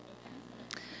example,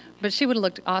 but she would have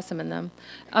looked awesome in them.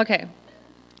 Okay.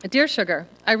 Dear Sugar,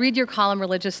 I read your column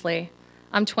religiously.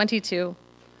 I'm 22.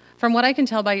 From what I can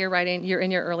tell by your writing, you're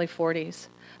in your early 40s.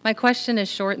 My question is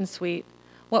short and sweet.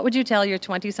 What would you tell your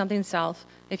 20-something self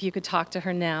if you could talk to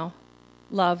her now?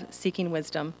 Love, Seeking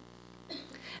Wisdom.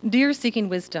 Dear Seeking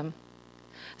Wisdom,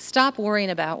 stop worrying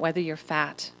about whether you're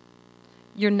fat.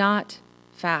 You're not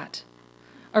fat.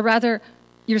 Or rather,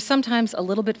 you're sometimes a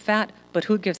little bit fat, but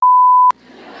who gives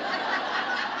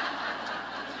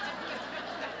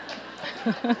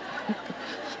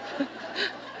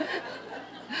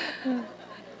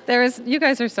you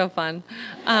guys are so fun.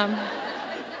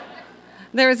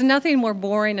 There is nothing more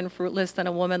boring and fruitless than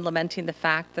a woman lamenting the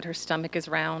fact that her stomach is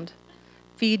round.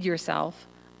 Feed yourself,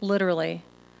 literally.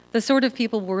 The sort of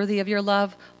people worthy of your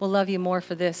love will love you more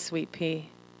for this, sweet pea.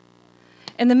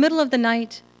 In the middle of the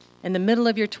night, in the middle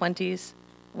of your 20s,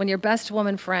 when your best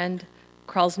woman friend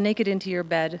crawls naked into your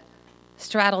bed,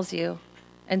 straddles you,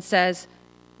 and says,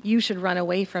 "You should run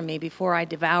away from me before I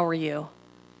devour you,"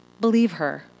 believe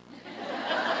her.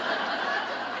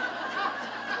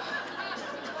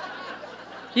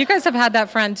 You guys have had that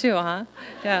friend too, huh?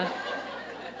 Yeah.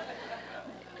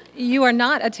 You are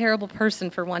not a terrible person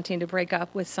for wanting to break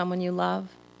up with someone you love.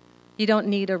 You don't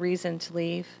need a reason to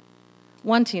leave.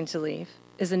 Wanting to leave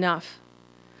is enough.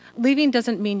 Leaving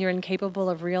doesn't mean you're incapable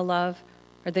of real love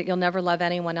or that you'll never love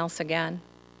anyone else again.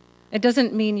 It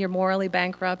doesn't mean you're morally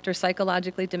bankrupt or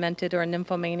psychologically demented or a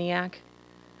nymphomaniac.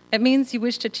 It means you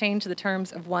wish to change the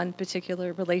terms of one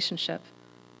particular relationship.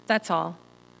 That's all.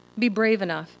 Be brave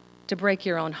enough to break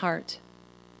your own heart.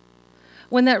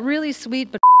 When that really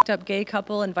sweet but up gay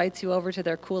couple invites you over to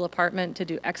their cool apartment to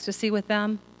do ecstasy with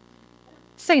them,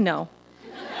 say no.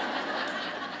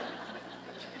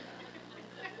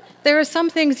 There are some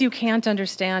things you can't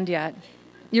understand yet.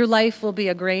 Your life will be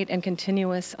a great and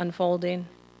continuous unfolding.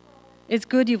 It's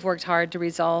good you've worked hard to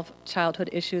resolve childhood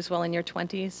issues while in your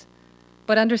 20s,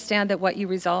 but understand that what you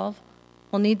resolve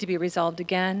will need to be resolved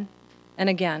again and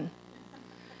again.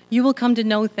 You will come to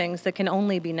know things that can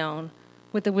only be known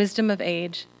with the wisdom of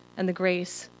age and the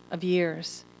grace of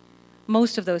years.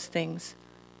 Most of those things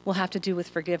will have to do with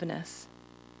forgiveness.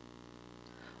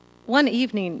 One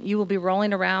evening, you will be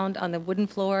rolling around on the wooden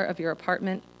floor of your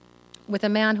apartment with a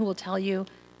man who will tell you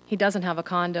he doesn't have a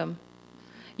condom.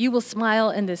 You will smile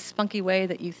in this spunky way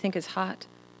that you think is hot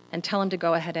and tell him to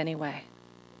go ahead anyway.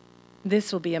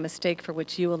 This will be a mistake for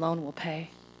which you alone will pay.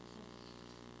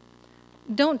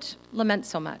 Don't lament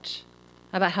so much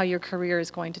about how your career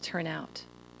is going to turn out.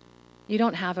 You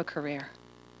don't have a career.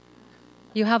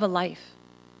 You have a life.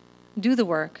 Do the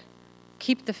work.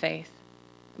 Keep the faith.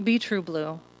 Be true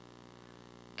blue.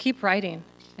 Keep writing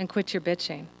and quit your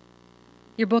bitching.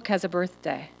 Your book has a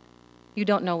birthday. You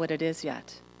don't know what it is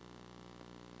yet.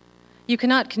 You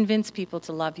cannot convince people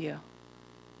to love you.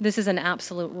 This is an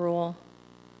absolute rule.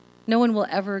 No one will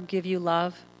ever give you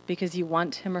love because you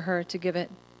want him or her to give it.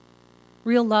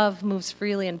 Real love moves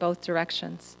freely in both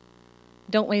directions.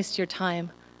 Don't waste your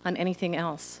time on anything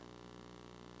else.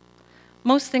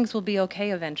 Most things will be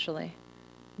okay eventually,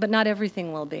 but not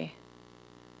everything will be.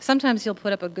 Sometimes you'll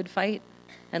put up a good fight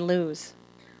and lose.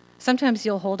 Sometimes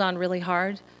you'll hold on really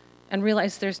hard and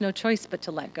realize there's no choice but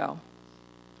to let go.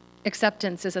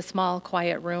 Acceptance is a small,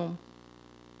 quiet room.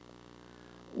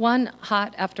 One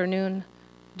hot afternoon,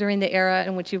 during the era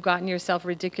in which you've gotten yourself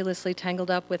ridiculously tangled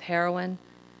up with heroin,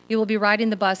 you will be riding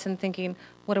the bus and thinking,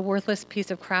 what a worthless piece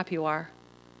of crap you are,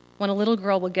 when a little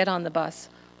girl will get on the bus,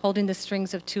 holding the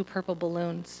strings of 2 purple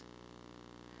balloons.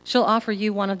 She'll offer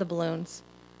you one of the balloons,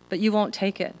 but you won't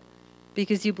take it,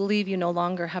 because you believe you no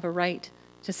longer have a right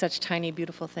to such tiny,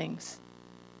 beautiful things.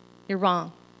 You're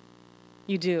wrong.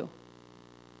 You do.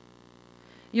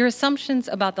 Your assumptions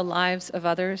about the lives of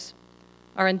others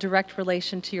are in direct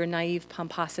relation to your naive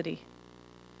pomposity.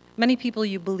 Many people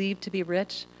you believe to be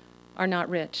rich are not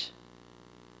rich.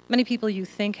 Many people you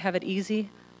think have it easy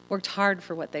worked hard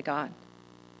for what they got.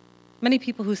 Many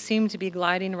people who seem to be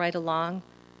gliding right along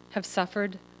have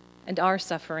suffered and are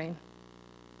suffering.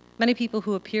 Many people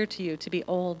who appear to you to be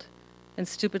old and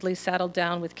stupidly saddled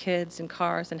down with kids and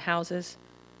cars and houses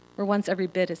were once every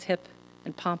bit as hip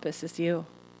and pompous as you.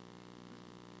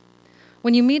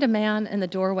 When you meet a man in the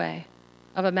doorway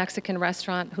of a Mexican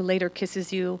restaurant who later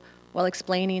kisses you while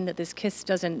explaining that this kiss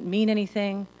doesn't mean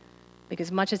anything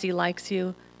because much as he likes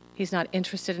you, he's not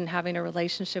interested in having a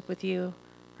relationship with you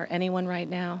or anyone right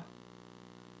now,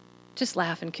 just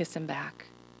laugh and kiss him back.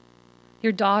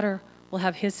 Your daughter will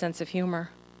have his sense of humor.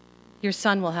 Your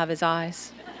son will have his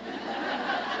eyes.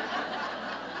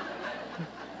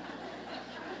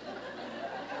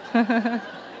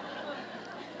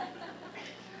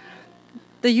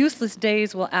 The useless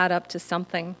days will add up to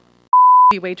something.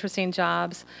 The waitressing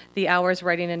jobs, the hours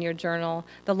writing in your journal,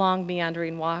 the long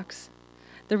meandering walks,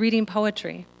 the reading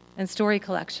poetry and story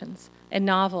collections and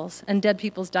novels and dead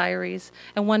people's diaries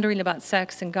and wondering about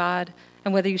sex and God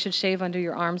and whether you should shave under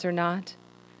your arms or not.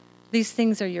 These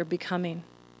things are your becoming.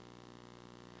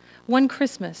 One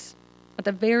Christmas, at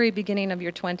the very beginning of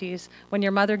your 20s, when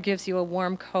your mother gives you a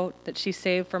warm coat that she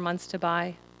saved for months to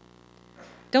buy,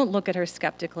 don't look at her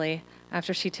skeptically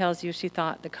after she tells you she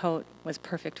thought the coat was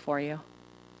perfect for you.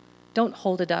 Don't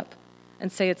hold it up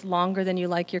and say it's longer than you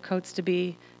like your coats to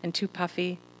be and too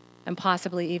puffy and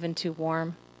possibly even too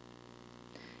warm.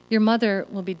 Your mother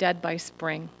will be dead by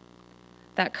spring.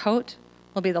 That coat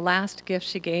will be the last gift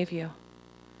she gave you.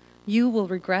 You will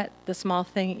regret the small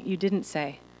thing you didn't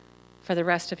say for the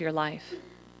rest of your life.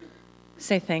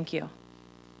 Say thank you.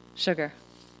 Sugar.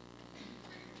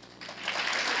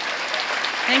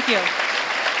 Thank you.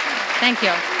 Thank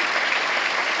you.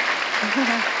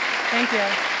 Thank you.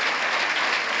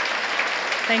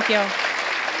 Thank you.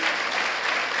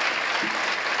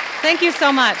 Thank you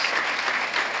so much.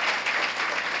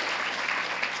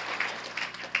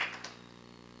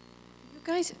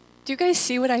 you guys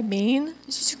see what I mean?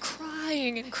 Just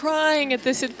crying and crying at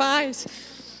this advice.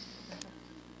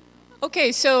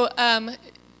 Okay, so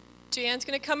Jan's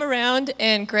going to come around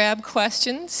and grab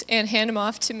questions and hand them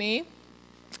off to me,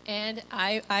 and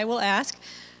I will ask.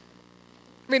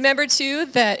 Remember too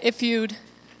that if you'd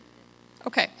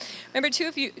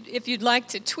like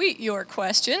to tweet your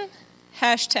question,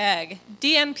 hashtag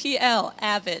DMPL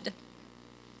AVID.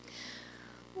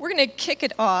 We're going to kick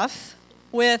it off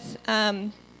with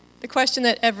the question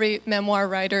that every memoir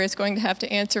writer is going to have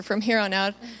to answer from here on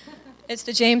out. It's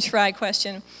the James Fry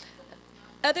question.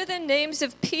 Other than names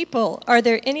of people, are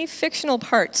there any fictional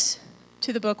parts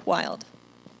to the book Wild?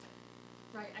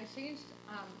 Right, I changed, is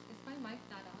my mic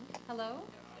not on? Hello?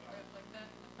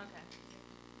 Okay.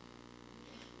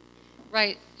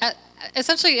 Right,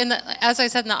 essentially, as I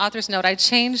said in the author's note, I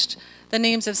changed the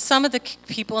names of some of the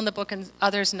people in the book and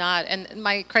others not. And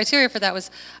my criteria for that was,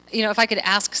 if I could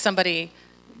ask somebody,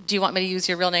 do you want me to use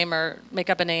your real name or make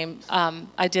up a name?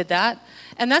 I did that.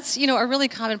 And that's, a really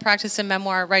common practice in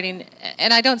memoir writing.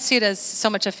 And I don't see it as so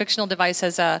much a fictional device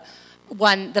as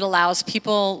one that allows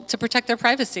people to protect their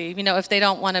privacy. If they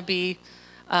don't want to be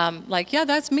yeah,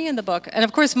 that's me in the book. And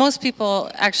of course, most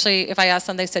people actually, if I asked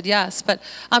them, they said yes. But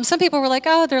some people were like,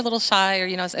 oh, they're a little shy,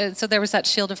 or, so there was that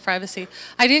shield of privacy.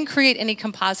 I didn't create any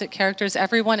composite characters.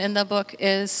 Everyone in the book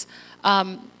is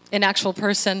an actual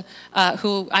person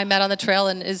who I met on the trail,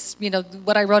 and is,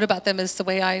 what I wrote about them is the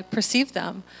way I perceive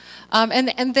them.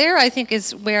 And there, I think,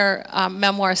 is where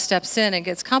memoir steps in and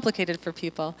gets complicated for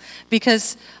people.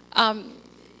 Because,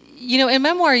 in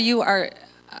memoir, you are,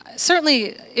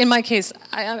 certainly, in my case,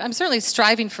 I'm certainly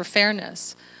striving for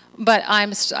fairness. But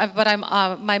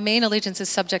my main allegiance is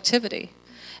subjectivity.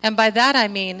 And by that, I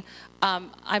mean,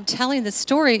 I'm telling the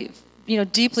story,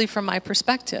 deeply from my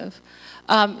perspective.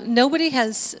 Nobody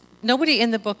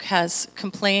in the book has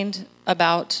complained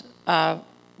about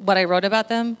what I wrote about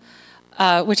them,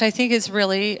 which I think is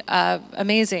really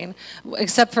amazing,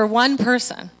 except for one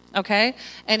person, okay?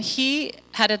 And he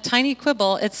had a tiny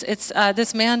quibble. It's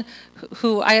this man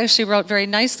who I actually wrote very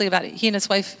nicely about it. He and his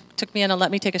wife took me in and let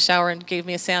me take a shower and gave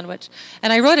me a sandwich.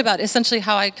 And I wrote about essentially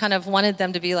how I kind of wanted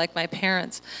them to be like my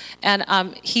parents. And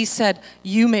he said,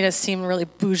 you made us seem really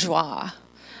bourgeois.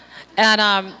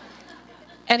 And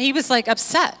he was like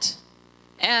upset.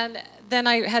 And then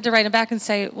I had to write him back and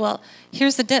say, well,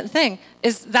 here's the thing,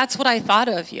 is that's what I thought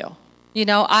of you. You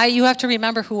have to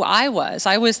remember who I was.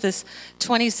 I was this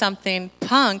 20-something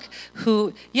punk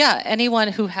who, anyone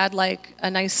who had like a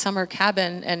nice summer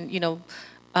cabin and,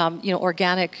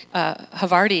 organic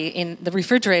Havarti in the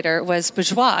refrigerator was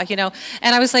bourgeois,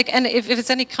 And I was like, and if it's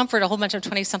any comfort, a whole bunch of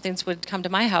 20-somethings would come to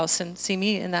my house and see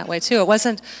me in that way too. It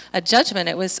wasn't a judgment.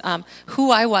 It was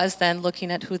who I was then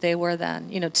looking at who they were then,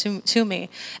 to me.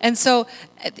 And so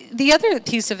the other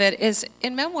piece of it is,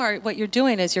 in memoir, what you're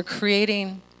doing is you're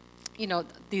creating,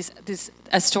 these these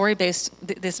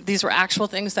were actual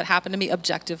things that happened to me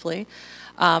objectively.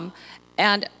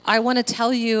 And I want to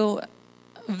tell you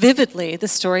vividly the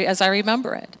story as I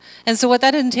remember it. And so what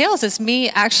that entails is me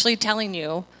actually telling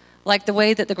you, like the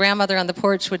way that the grandmother on the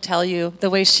porch would tell you, the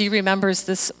way she remembers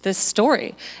this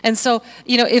story. And so,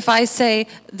 if I say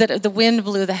that the wind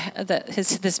blew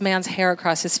this man's hair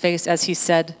across his face as he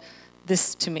said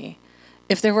this to me,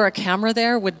 if there were a camera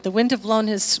there, would the wind have blown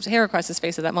his hair across his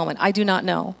face at that moment? I do not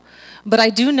know. But I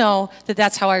do know that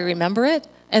that's how I remember it.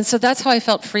 And so that's how I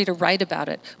felt free to write about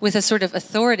it, with a sort of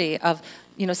authority of,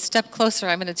 step closer,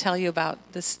 I'm going to tell you about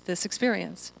this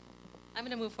experience. I'm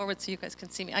going to move forward so you guys can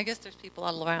see me. I guess there's people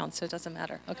all around, so it doesn't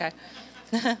matter. Okay.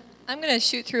 I'm going to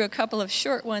shoot through a couple of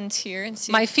short ones here and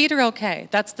see. My feet are okay.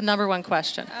 That's the number one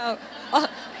question. Oh,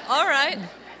 all right.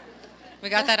 We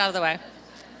got that out of the way.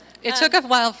 It took a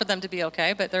while for them to be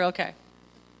okay, but they're okay.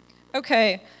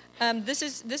 Okay. This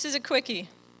is a quickie.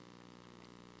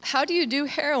 How do you do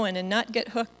heroin and not get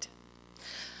hooked?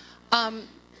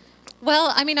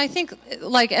 Well, I think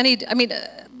like any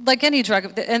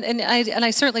drug, and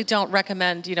I certainly don't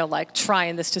recommend,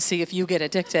 trying this to see if you get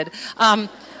addicted.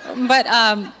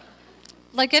 But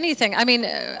like anything,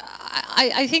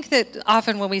 I think that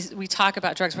often when we talk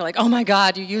about drugs, we're like, oh my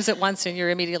God, you use it once and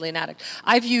you're immediately an addict.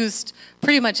 I've used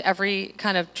pretty much every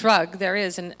kind of drug there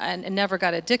is and never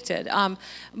got addicted.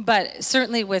 But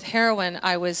certainly with heroin,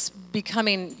 I was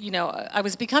becoming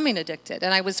addicted,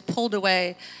 and I was pulled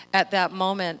away at that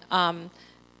moment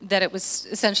that it was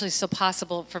essentially still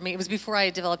possible for me. It was before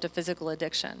I developed a physical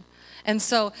addiction. And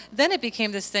so then it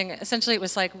became this thing, essentially it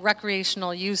was like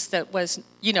recreational use that was,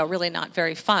 really not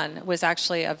very fun. It was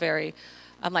actually a very,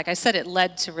 like I said, it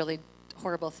led to really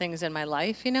horrible things in my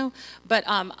life, But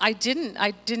I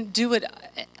didn't do it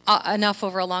enough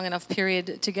over a long enough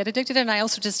period to get addicted, and I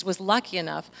also just was lucky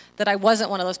enough that I wasn't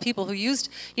one of those people who used,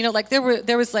 like there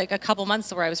was like a couple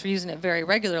months where I was using it very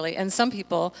regularly, and some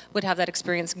people would have that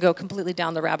experience and go completely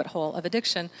down the rabbit hole of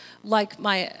addiction, like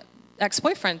my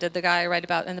ex-boyfriend did, the guy I write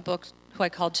about in the book, who I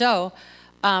call Joe.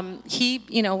 He,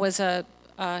 was a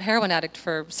heroin addict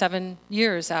for 7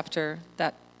 years after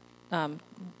that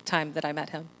time that I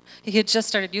met him. He had just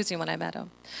started using when I met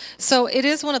him. So it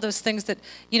is one of those things that,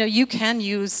 you can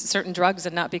use certain drugs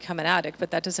and not become an addict, but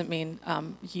that doesn't mean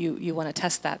you want to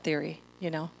test that theory,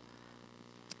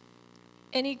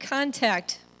 Any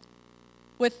contact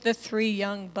with the 3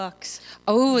 young bucks?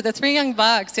 Oh, the 3 young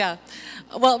bucks, yeah.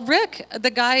 Well, Rick, the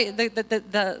guy,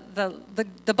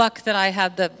 the buck that I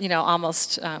had the,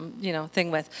 almost,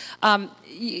 thing with,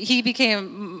 he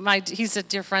became he's a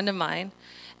dear friend of mine.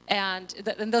 And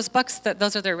those bucks,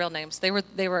 those are their real names. They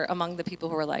were among the people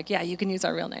who were like, yeah, you can use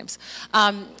our real names.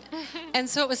 And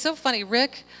so it was so funny.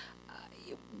 Rick,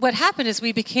 what happened is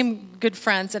we became good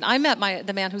friends, and I met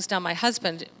the man who's now my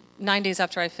husband 9 days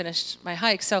after I finished my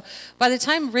hike. So by the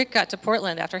time Rick got to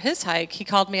Portland after his hike, he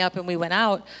called me up and we went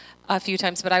out a few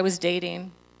times, but I was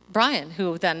dating Brian,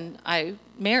 who then I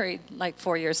married like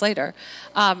 4 years later.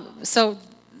 So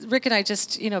Rick and I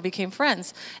just, became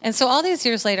friends. And so all these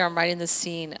years later, I'm writing this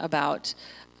scene about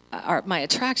my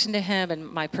attraction to him and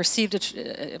my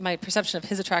perception of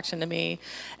his attraction to me,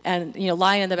 and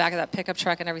lying in the back of that pickup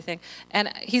truck and everything. And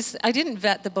I didn't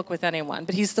vet the book with anyone,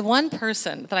 but he's the one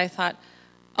person that I thought,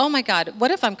 oh my God,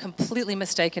 what if I'm completely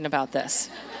mistaken about this?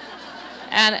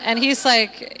 And he's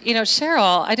like,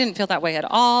 Cheryl, I didn't feel that way at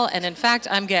all, and in fact,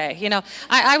 I'm gay.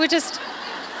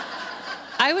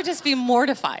 I would just be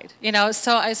mortified,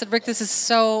 So I said, Rick, this is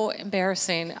so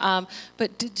embarrassing.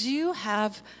 But did you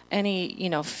have any,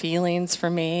 feelings for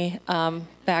me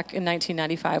back in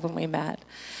 1995 when we met?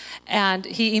 And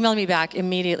he emailed me back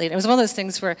immediately. And it was one of those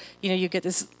things where, you get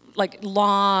this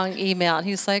long email, and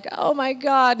he's like, oh my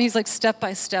God, and he's like step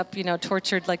by step,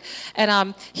 tortured,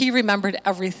 and he remembered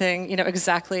everything,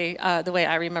 exactly the way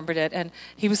I remembered it, and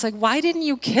he was like, why didn't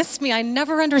you kiss me? I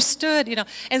never understood,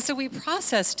 and so we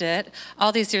processed it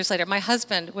all these years later. My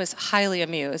husband was highly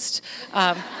amused,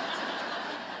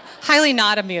 highly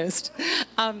not amused.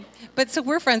 But so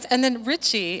we're friends. And then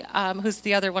Richie, who's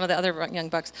one of the other young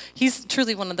bucks, he's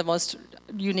truly one of the most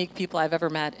unique people I've ever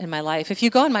met in my life. If you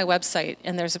go on my website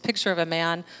and there's a picture of a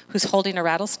man who's holding a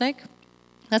rattlesnake,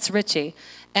 that's Richie.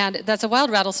 And that's a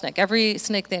wild rattlesnake. Every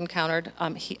snake they encountered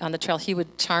on the trail, he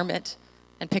would charm it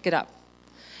and pick it up.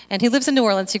 And he lives in New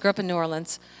Orleans. He grew up in New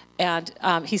Orleans. And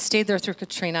he stayed there through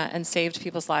Katrina and saved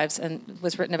people's lives and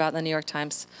was written about in the New York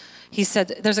Times. He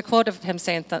said, there's a quote of him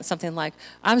saying something like,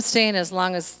 I'm staying as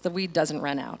long as the weed doesn't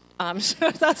run out.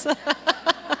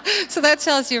 So that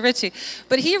tells you Richie.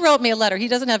 But he wrote me a letter. He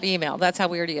doesn't have email. That's how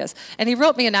weird he is. And he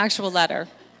wrote me an actual letter.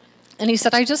 And he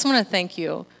said, I just want to thank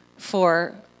you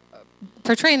for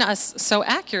portraying us so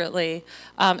accurately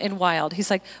in Wild. He's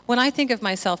like, when I think of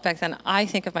myself back then, I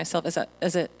think of myself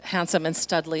as a handsome and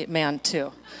studly man,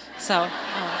 too. So...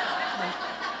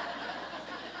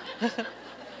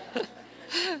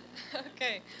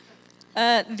 Okay.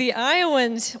 The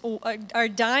Iowans are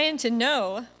dying to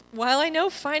know, while I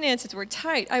know finances were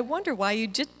tight, I wonder why you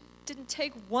just didn't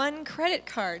take one credit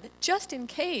card, just in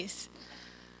case.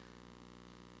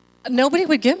 Nobody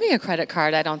would give me a credit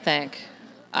card, I don't think.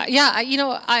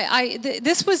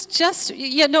 This was just,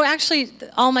 actually,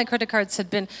 all my credit cards had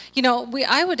been,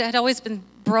 had always been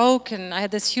broke, and I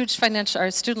had this huge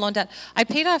student loan debt. I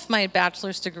paid off my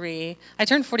bachelor's degree. I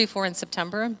turned 44 in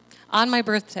September. On my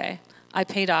birthday, I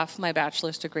paid off my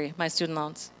bachelor's degree, my student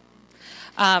loans.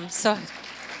 So,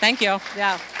 thank you.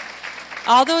 Yeah.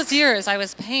 All those years, I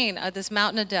was paying this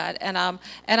mountain of debt, and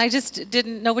I just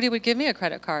didn't. Nobody would give me a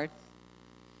credit card.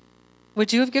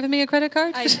 Would you have given me a credit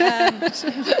card? I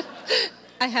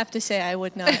have to say I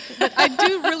would not, but I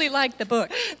do really like the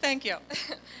book. Thank you.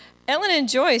 Ellen and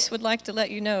Joyce would like to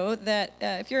let you know that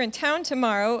if you're in town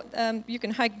tomorrow, you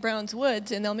can hike Brown's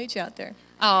Woods, and they'll meet you out there.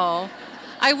 Oh.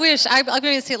 I wish. I'm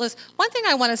going to say, Liz, one thing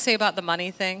I want to say about the money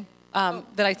thing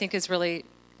that I think is really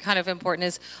kind of important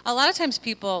is a lot of times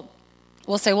people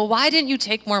will say, well, why didn't you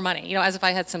take more money? As if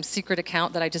I had some secret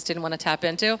account that I just didn't want to tap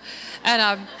into. And,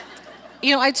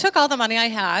 I took all the money I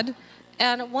had.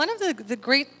 And one of the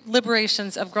great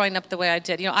liberations of growing up the way I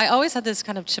did, I always had this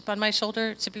kind of chip on my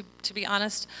shoulder, to be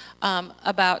honest,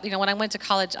 about, when I went to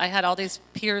college, I had all these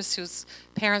peers whose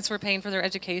parents were paying for their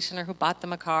education or who bought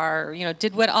them a car, or,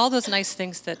 did all those nice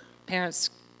things that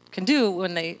parents can do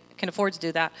when they can afford to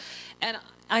do that. And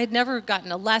I had never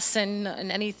gotten a lesson in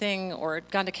anything or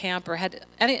gone to camp or had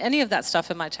any of that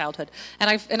stuff in my childhood. And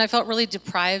I felt really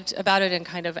deprived about it and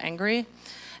kind of angry.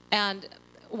 And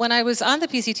when I was on the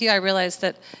PCT, I realized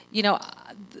that, you know,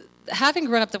 having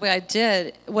grown up the way I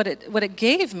did, what it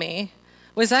gave me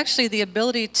was actually the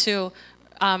ability to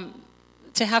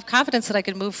have confidence that I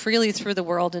could move freely through the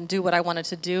world and do what I wanted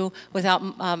to do without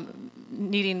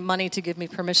needing money to give me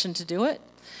permission to do it.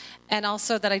 And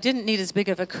also that I didn't need as big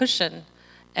of a cushion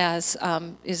as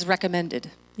is recommended.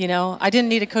 You know, I didn't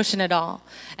need a cushion at all.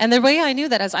 And the way I knew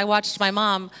that is I watched my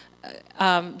mom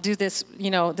do this,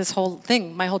 you know, this whole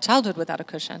thing, my whole childhood without a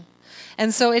cushion.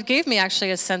 And so it gave me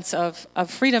actually a sense of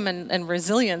freedom and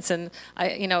resilience and,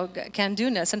 you know,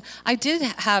 can-do-ness. And I did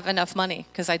have enough money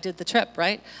because I did the trip,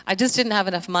 right? I just didn't have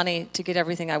enough money to get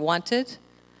everything I wanted.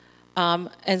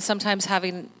 And sometimes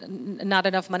having not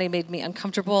enough money made me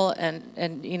uncomfortable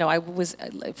and you know, I was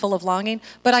full of longing.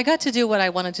 But I got to do what I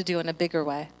wanted to do in a bigger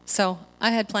way. So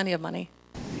I had plenty of money.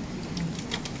 And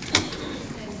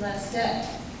less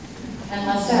debt. And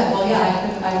less debt. Well,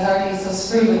 yeah, I was already so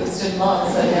screwed with the student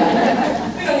loans. So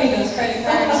yeah. We don't need those credit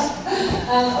cards.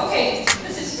 Okay,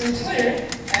 this is from Twitter,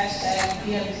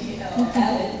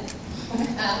 #BMPLAvid.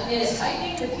 Is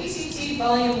Tightening the PCT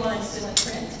Volume 1 still in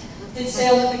print? Did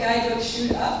sales of the guidebook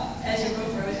shoot up as your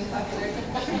book rose in popularity?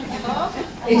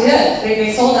 It did.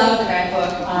 They sold out of the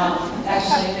guidebook.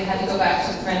 Actually, they had to go back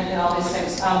to print and all these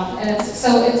things. And the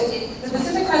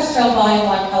Pacific Crest Trail Volume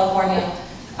 1, California,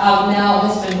 now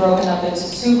has been broken up into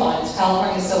 2 volumes.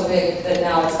 California is so big that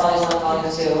now it's Volume 1,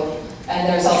 Volume 2. And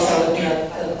there's also, you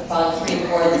know, the Volume 3 and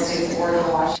 4 in the states of Oregon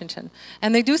and Washington.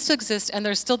 And they do still exist, and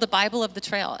there's still the Bible of the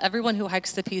Trail. Everyone who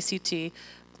hikes the PCT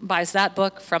buys that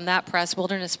book from that press,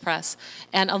 Wilderness Press.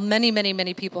 And many, many,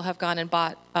 many people have gone and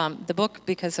bought the book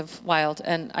because of Wild.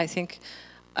 And I think,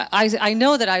 I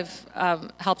know that I've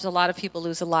helped a lot of people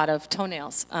lose a lot of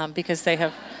toenails because they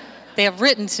have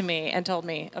written to me and told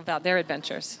me about their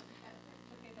adventures.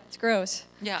 That's gross.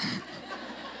 Yeah.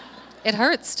 It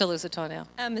hurts to lose a toenail.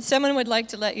 Someone would like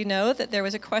to let you know that there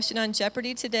was a question on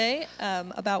Jeopardy today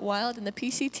about Wild and the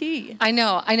PCT. I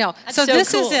know. That's so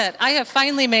this cool. is it. I have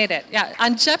finally made it. Yeah,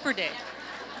 on Jeopardy.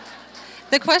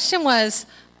 The question was,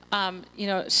 you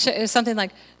know, something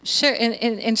like,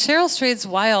 in Cheryl Strayed's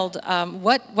Wild,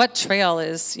 what trail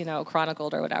is, you know,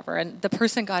 chronicled or whatever? And the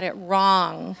person got it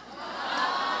wrong.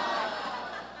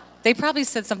 They probably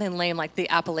said something lame like the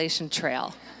Appalachian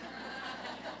Trail.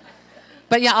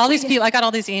 But yeah, all these people, I got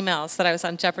all these emails that I was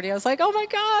on Jeopardy. I was like, oh my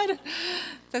God,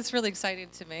 that's really exciting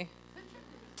to me.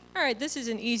 All right, this is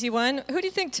an easy one. Who do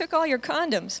you think took all your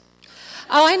condoms?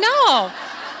 Oh, I know.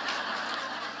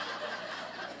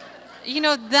 You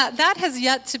know, that has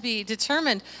yet to be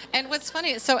determined. And what's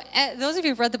funny, so those of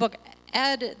you who've read the book,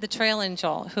 Ed, the trail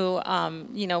angel, who,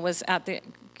 you know, was at the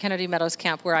Kennedy Meadows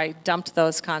camp where I dumped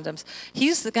those condoms.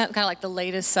 He's kind of like the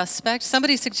latest suspect.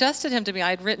 Somebody suggested him to me. I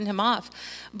had written him off.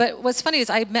 But what's funny is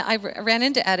I ran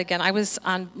into Ed again. I was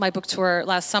on my book tour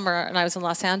last summer, and I was in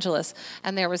Los Angeles,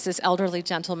 and there was this elderly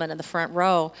gentleman in the front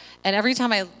row. And every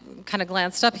time I kind of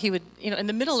glanced up, he would, you know, in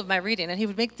the middle of my reading, and he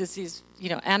would make these, you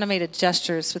know, animated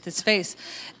gestures with his face.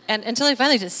 And until I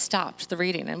finally just stopped the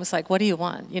reading and was like, what do you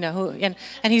want? You know, who? And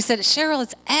he said, Cheryl,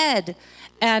 it's Ed.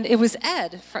 And it was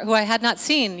Ed, who I had not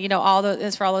seen, you know,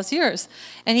 for all those years.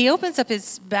 And he opens up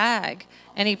his bag,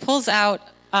 and he pulls out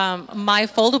my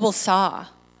foldable saw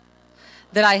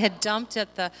that I had dumped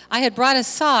I had brought a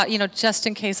saw, you know, just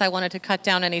in case I wanted to cut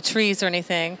down any trees or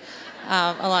anything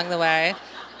along the way.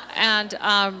 And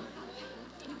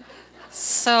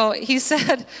so he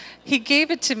said, he gave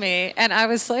it to me, and I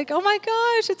was like, oh my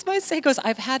gosh, it's my saw. He goes,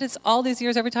 I've had it all these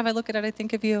years. Every time I look at it, I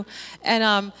think of you.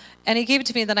 And he gave it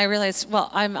to me, and then I realized, well,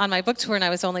 I'm on my book tour, and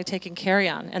I was only taking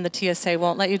carry-on, and the TSA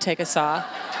won't let you take a saw.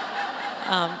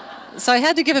 So I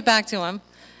had to give it back to him.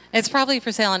 It's probably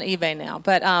for sale on eBay now,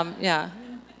 but yeah,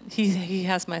 he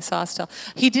has my saw still.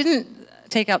 He didn't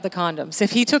take out the condoms.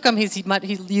 If he took them, he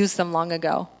used them long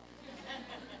ago.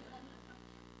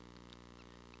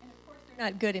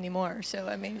 Not good anymore, so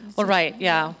I mean. Well, right,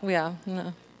 yeah.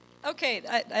 No. Okay,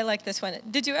 I like this one.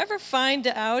 Did you ever find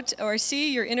out or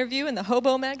see your interview in the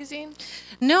Hobo magazine?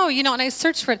 No, you know, and I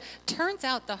searched for it. Turns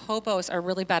out the hobos are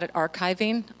really bad at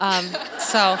archiving.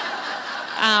 So,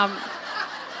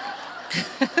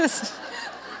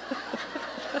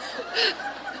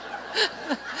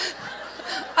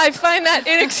 I find that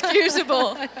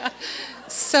inexcusable.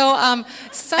 So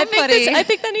somebody... I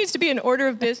think that needs to be an order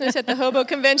of business at the Hobo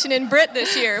Convention in Britt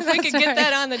this year, if we could get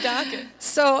that on the docket.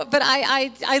 So, but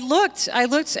I looked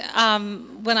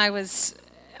when I was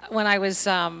when I was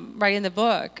writing the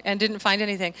book and didn't find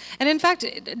anything. And in fact,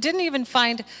 didn't even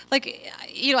find, like,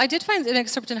 I did find an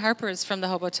excerpt in Harper's from the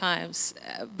Hobo Times,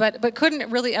 but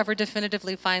couldn't really ever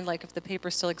definitively find, like, if the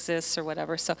paper still exists or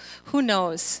whatever. So who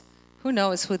knows? Who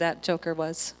knows who that joker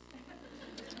was?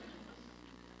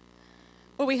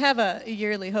 Well, we have a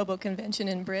yearly hobo convention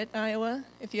in Britt, Iowa,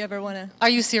 if you ever want to. Are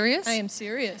you serious? I am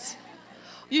serious.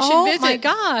 You should Oh visit. my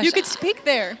gosh! You could speak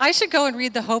there. I should go and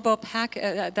read the hobo the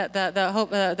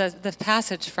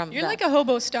passage from. You're that. like a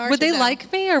hobo star. Would to they them.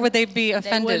 like me, or would they be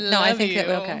offended? They would No, I love think you.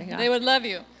 okay. Yeah. They would love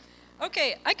you.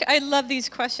 Okay, I love these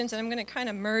questions, and I'm going to kind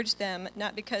of merge them,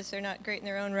 not because they're not great in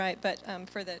their own right, but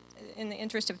in the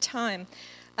interest of time.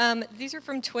 These are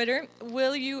from Twitter.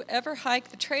 Will you ever hike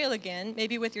the trail again,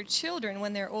 maybe with your children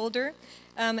when they're older?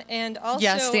 And also,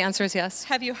 Yes, the answer is yes.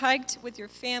 Have you hiked with your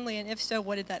family, and if so,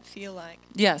 what did that feel like?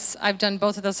 Yes, I've done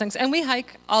both of those things, and we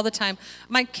hike all the time.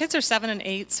 My kids are 7 and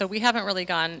 8, so we haven't really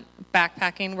gone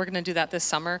backpacking. We're going to do that this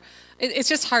summer. It's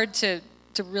just hard to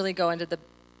really go into the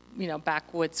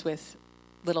backwoods with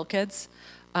little kids,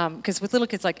 because with little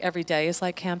kids, like, every day is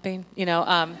like camping.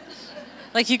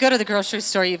 Like, you go to the grocery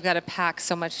store, you've got to pack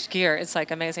so much gear. It's,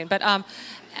 like, amazing. But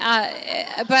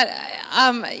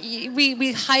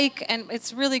we hike, and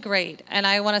it's really great. And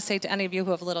I want to say to any of you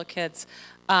who have little kids,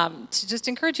 to just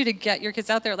encourage you to get your kids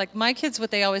out there. Like, my kids,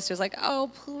 what they always do is like, oh,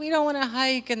 we don't want to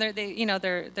hike, and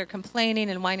they're complaining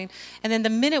and whining. And then the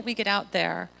minute we get out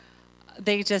there,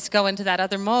 they just go into that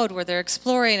other mode where they're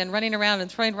exploring and running around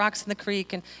and throwing rocks in the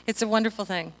creek, and it's a wonderful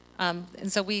thing.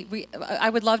 And so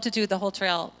I would love to do the whole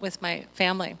trail with my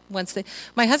family.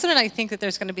 My husband and I think that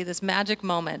there's going to be this magic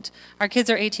moment. Our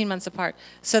kids are 18 months apart,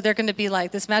 so they're going to be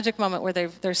like this magic moment where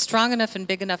they're strong enough and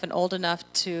big enough and old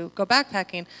enough to go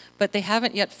backpacking, but they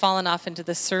haven't yet fallen off into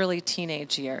the surly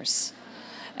teenage years.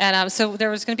 And so there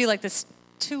was going to be like this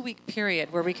 2-week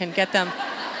period where we can get them,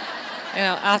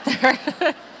 out there.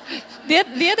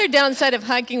 The other downside of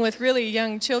hiking with really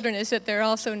young children is that they're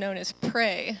also known as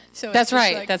prey. So That's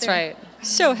right. Like that's right.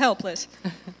 So helpless.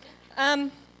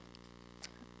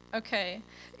 Okay,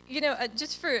 there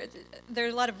are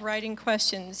a lot of writing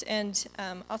questions, and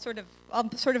I'll sort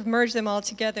of merge them all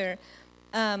together.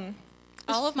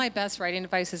 All of my best writing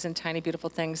advice is in Tiny Beautiful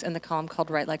Things in the column called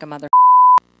 "Write Like a Mother."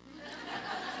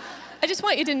 I just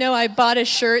want you to know I bought a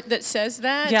shirt that says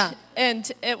that. Yeah.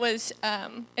 And it was,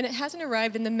 and it hasn't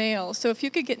arrived in the mail. So if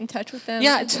you could get in touch with them.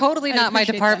 Yeah, totally I'd not my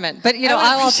appreciate department. that. But,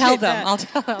 I'll tell them. That. I'll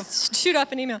tell them. Shoot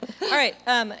off an email. All right.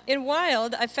 In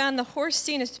Wild, I found the horse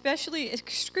scene especially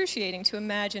excruciating to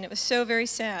imagine. It was so very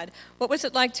sad. What was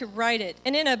it like to write it?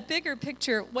 And in a bigger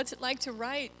picture, what's it like to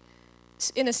write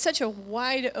in such a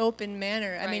wide open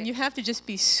manner? I mean, Right. you have to just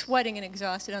be sweating and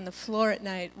exhausted on the floor at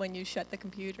night when you shut the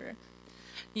computer.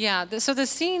 Yeah, so the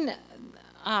scene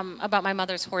about my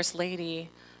mother's horse, Lady,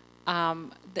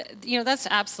 that's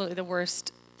absolutely the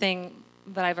worst thing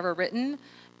that I've ever written,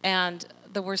 and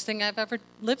the worst thing I've ever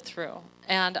lived through.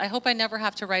 And I hope I never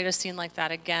have to write a scene like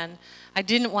that again. I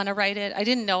didn't want to write it. I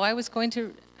didn't know I was going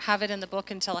to have it in the book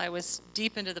until I was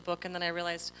deep into the book, and then I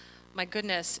realized, my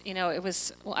goodness, it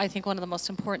was, I think, one of the most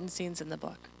important scenes in the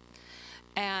book.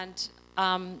 And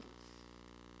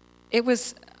it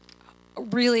was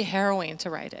really harrowing to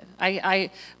write it.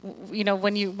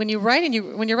 When you're writing,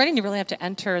 you really have to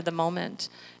enter the moment.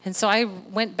 And so I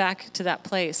went back to that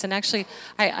place. And actually,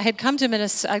 I'd come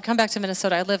back to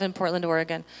Minnesota. I live in Portland,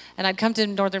 Oregon, and I'd come to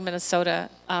northern Minnesota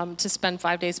to spend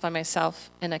 5 days by myself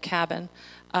in a cabin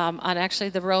on actually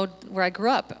the road where I grew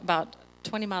up, about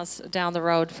 20 miles down the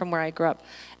road from where I grew up.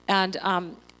 And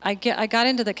I got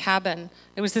into the cabin.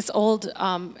 It was this old.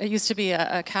 It used to be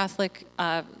a Catholic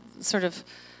sort of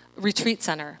retreat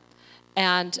center,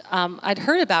 and I'd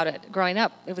heard about it growing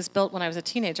up. It was built when I was a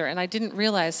teenager, and I didn't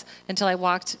realize until I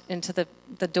walked into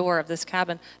the door of this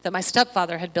cabin that my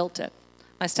stepfather had built it.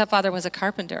 My stepfather was a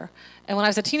carpenter, and when I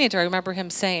was a teenager, I remember him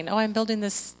saying, "Oh, I'm building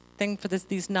this thing for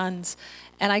these nuns,"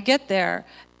 and I get there,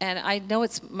 and I know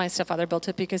it's my stepfather built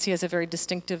it because he has a very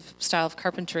distinctive style of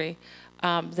carpentry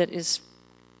that is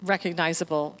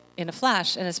recognizable in a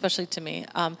flash, and especially to me.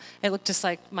 It looked just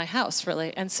like my house,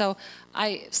 really. And so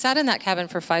I sat in that cabin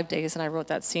for 5 days, and I wrote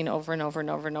that scene over and over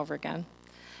and over and over again.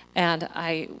 And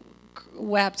I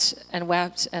wept,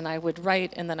 and I would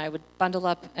write, and then I would bundle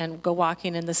up and go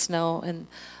walking in the snow and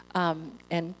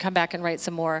come back and write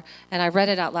some more. And I read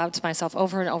it out loud to myself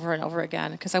over and over and over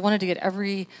again, because I wanted to get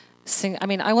every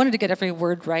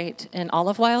word right in all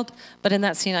of Wild, but in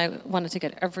that scene I wanted to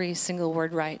get every single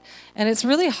word right. And it's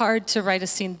really hard to write a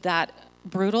scene that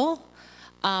brutal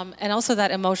and also that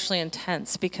emotionally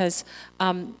intense, because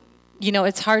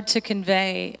it's hard to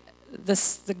convey the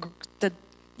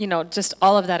you know, just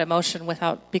all of that emotion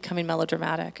without becoming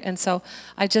melodramatic. And so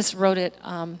I just wrote it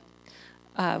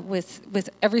with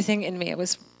everything in me. It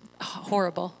was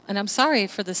horrible, and I'm sorry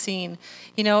for the scene.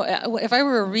 You know, if I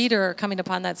were a reader coming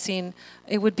upon that scene,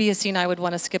 it would be a scene I would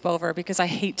want to skip over because I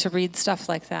hate to read stuff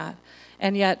like that.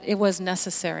 And yet it was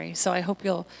necessary. So I hope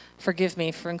you'll forgive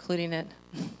me for including it.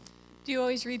 Do you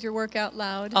always read your work out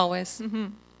loud? Always. Mm-hmm.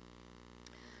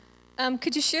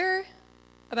 Could you share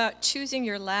about choosing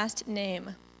your last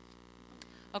name?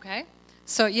 Okay.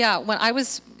 So yeah, when I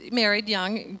was married,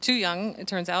 young, too young, it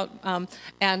turns out,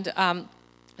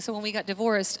 so when we got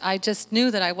divorced, I just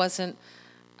knew that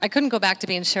I couldn't go back to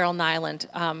being Cheryl Nyland.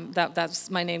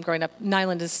 That's my name growing up.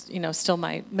 Nyland is, you know, still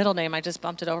my middle name. I just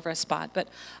bumped it over a spot. But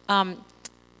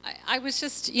I was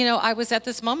just, you know, I was at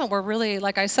this moment where really,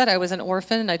 like I said, I was an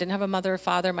orphan. I didn't have a mother or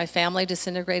father. My family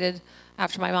disintegrated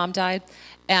after my mom died.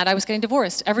 And I was getting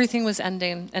divorced. Everything was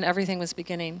ending and everything was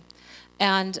beginning.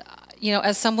 And, you know,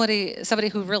 as somebody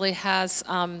who really has,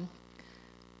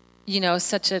 you know,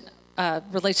 such a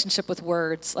relationship with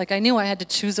words, like I knew I had to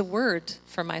choose a word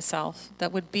for myself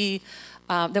that would be,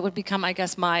 that would become, I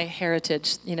guess, my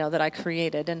heritage, you know, that I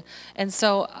created. And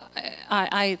so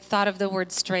I thought of the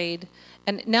word strayed.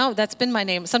 And now that's been my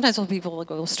name. Sometimes when people will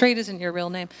go, well, straight isn't your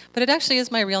real name. But it actually is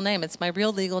my real name. It's my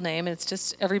real legal name. And it's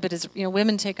just every bit as, you know,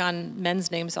 women take on men's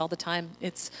names all the time.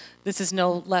 This is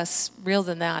no less real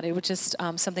than that. It was just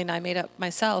something I made up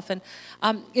myself. And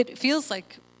it feels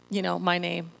like, you know, my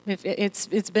name.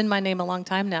 It's been my name a long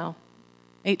time now,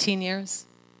 18 years.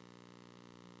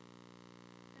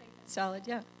 Solid,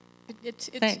 yeah.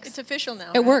 Thanks. It's official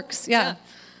now. It right? works, yeah.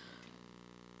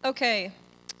 Okay.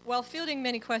 While fielding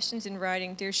many questions in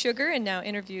writing, Dear Sugar, and now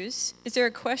interviews, is there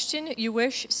a question you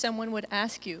wish someone would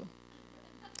ask you?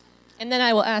 And then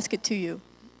I will ask it to you.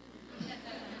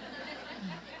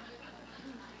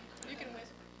 You can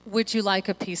whisper. Would you like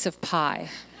a piece of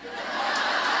pie?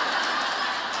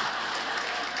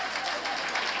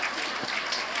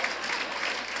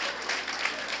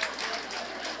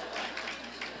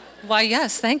 Why,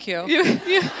 yes, thank you.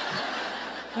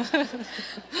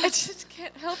 I just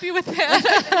can't help you with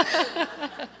that.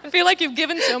 I feel like you've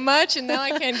given so much, and now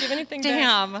I can't give anything back.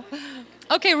 Damn.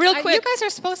 Okay, real quick. You guys are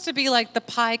supposed to be like the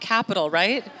pie capital,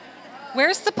 right?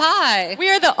 Where's the pie?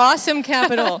 We are the awesome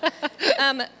capital.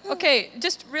 Okay,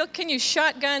 just real. Can you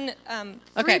shotgun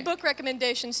three book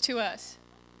recommendations to us,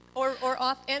 or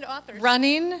authors?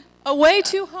 Running. Away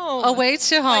to Home. Away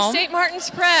to Home. By St. Martin's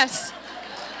Press.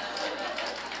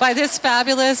 By this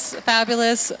fabulous,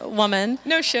 fabulous woman.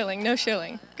 No shilling, no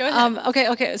shilling. Go ahead.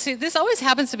 Okay. See, this always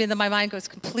happens to me that my mind goes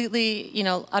completely, you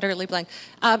know, utterly blank.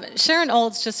 Sharon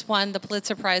Olds just won the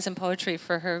Pulitzer Prize in Poetry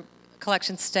for her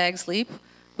collection Stag's Leap,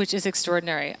 which is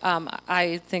extraordinary.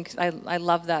 I think I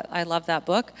love that. I love that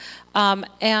book.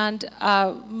 And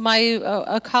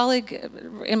a colleague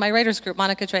in my writers group,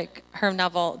 Monica Drake, her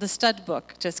novel, The Stud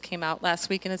Book, just came out last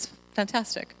week, and it's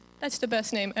fantastic. That's the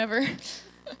best name ever.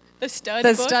 The Stud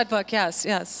The Book? Stud Book, yes.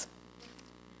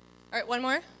 All right, one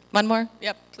more? One more?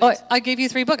 Yep, please. Oh, I gave you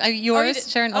 3 books. Yours,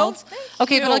 Sharon Olds? Thank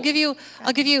okay, you. but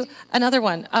I'll give you another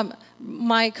one.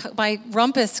 My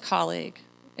Rumpus colleague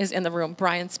is in the room,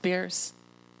 Brian Spears.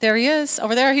 There he is,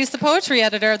 over there. He's the poetry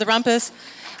editor of the Rumpus,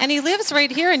 and he lives right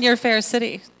here in your fair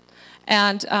city.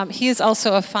 And he is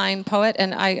also a fine poet,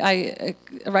 and I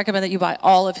recommend that you buy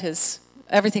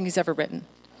everything he's ever written.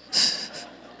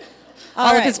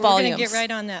 All of his volumes. We're going to get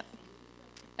right on that.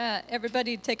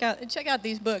 Everybody check out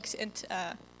these books, and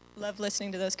love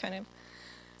listening to those kind of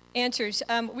answers.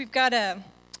 We've got there's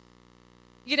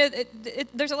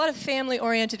a lot of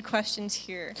family-oriented questions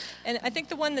here, and I think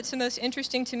the one that's the most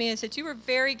interesting to me is that you were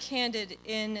very candid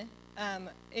in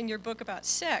your book about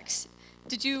sex.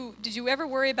 Did you ever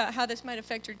worry about how this might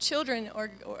affect your children or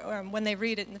when they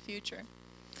read it in the future?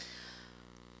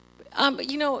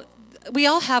 You know, we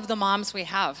all have the moms we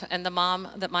have, and the mom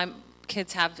that my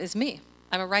kids have is me.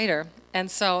 I'm a writer, and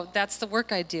so that's the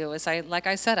work I do. Like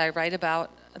I said, I write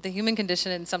about the human condition,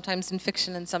 and sometimes in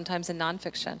fiction and sometimes in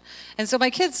nonfiction. And so my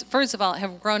kids, first of all,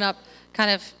 have grown up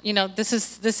kind of, you know, this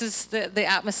is the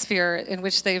atmosphere in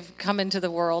which they've come into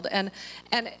the world, and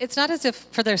it's not as if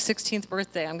for their 16th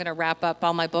birthday I'm going to wrap up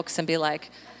all my books and be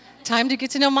like, time to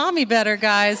get to know mommy better,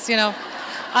 guys, you know.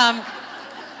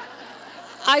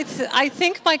 I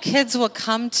think my kids will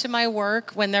come to my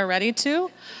work when they're ready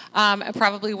to,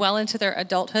 probably well into their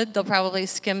adulthood. They'll probably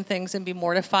skim things and be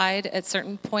mortified at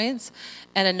certain points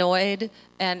and annoyed,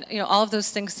 and you know, all of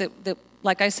those things that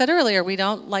like I said earlier, we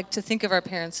don't like to think of our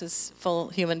parents as full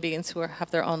human beings who have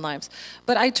their own lives.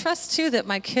 But I trust too that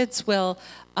my kids will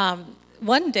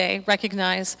one day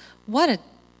recognize what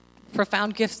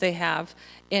profound gift they have.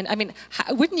 And I mean,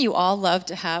 wouldn't you all love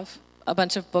to have a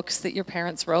bunch of books that your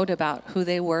parents wrote about who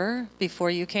they were before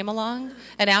you came along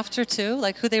and after too,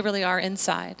 like who they really are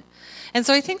inside? And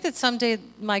so I think that someday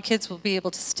my kids will be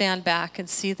able to stand back and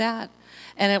see that,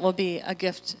 and it will be a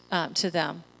gift to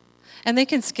them. And they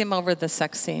can skim over the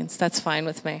sex scenes. That's fine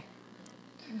with me.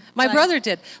 My brother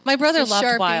did. My brother loved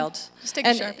Sharpie. Wild. Just take a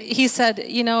and Sharpie. he said,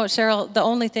 you know, Cheryl, the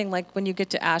only thing, like when you get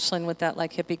to Ashland with that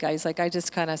like hippie guy, he's like, I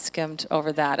just kind of skimmed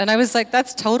over that. And I was like,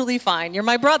 that's totally fine. You're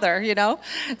my brother, you know?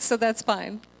 So that's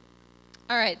fine.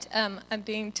 All right, I'm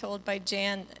being told by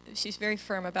Jan, she's very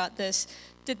firm about this.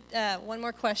 One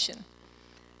more question.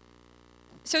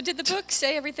 So did the book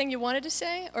say everything you wanted to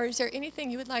say, or is there anything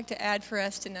you would like to add for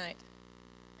us tonight?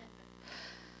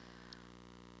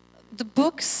 The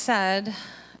book said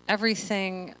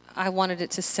everything I wanted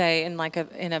it to say in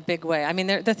in a big way. I mean,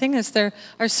 the thing is, there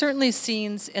are certainly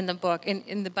scenes in the book.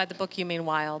 By the book, you mean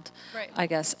Wild, right. I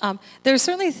guess. There are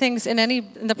certainly things in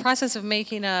the process of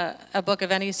making a book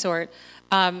of any sort.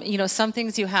 You know, some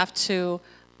things you have to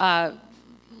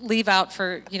leave out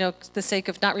for, you know, the sake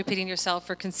of not repeating yourself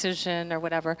or concision or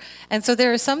whatever. And so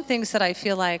there are some things that I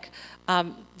feel like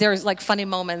there's like funny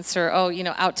moments or, you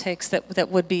know, outtakes that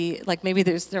would be like, maybe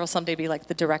there will someday be like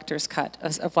the director's cut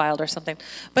of Wild or something.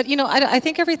 But, you know, I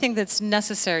think everything that's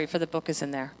necessary for the book is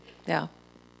in there. Yeah.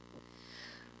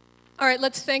 All right,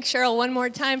 let's thank Cheryl one more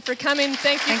time for coming.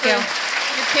 Thank you for you.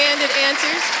 your candid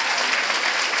answers.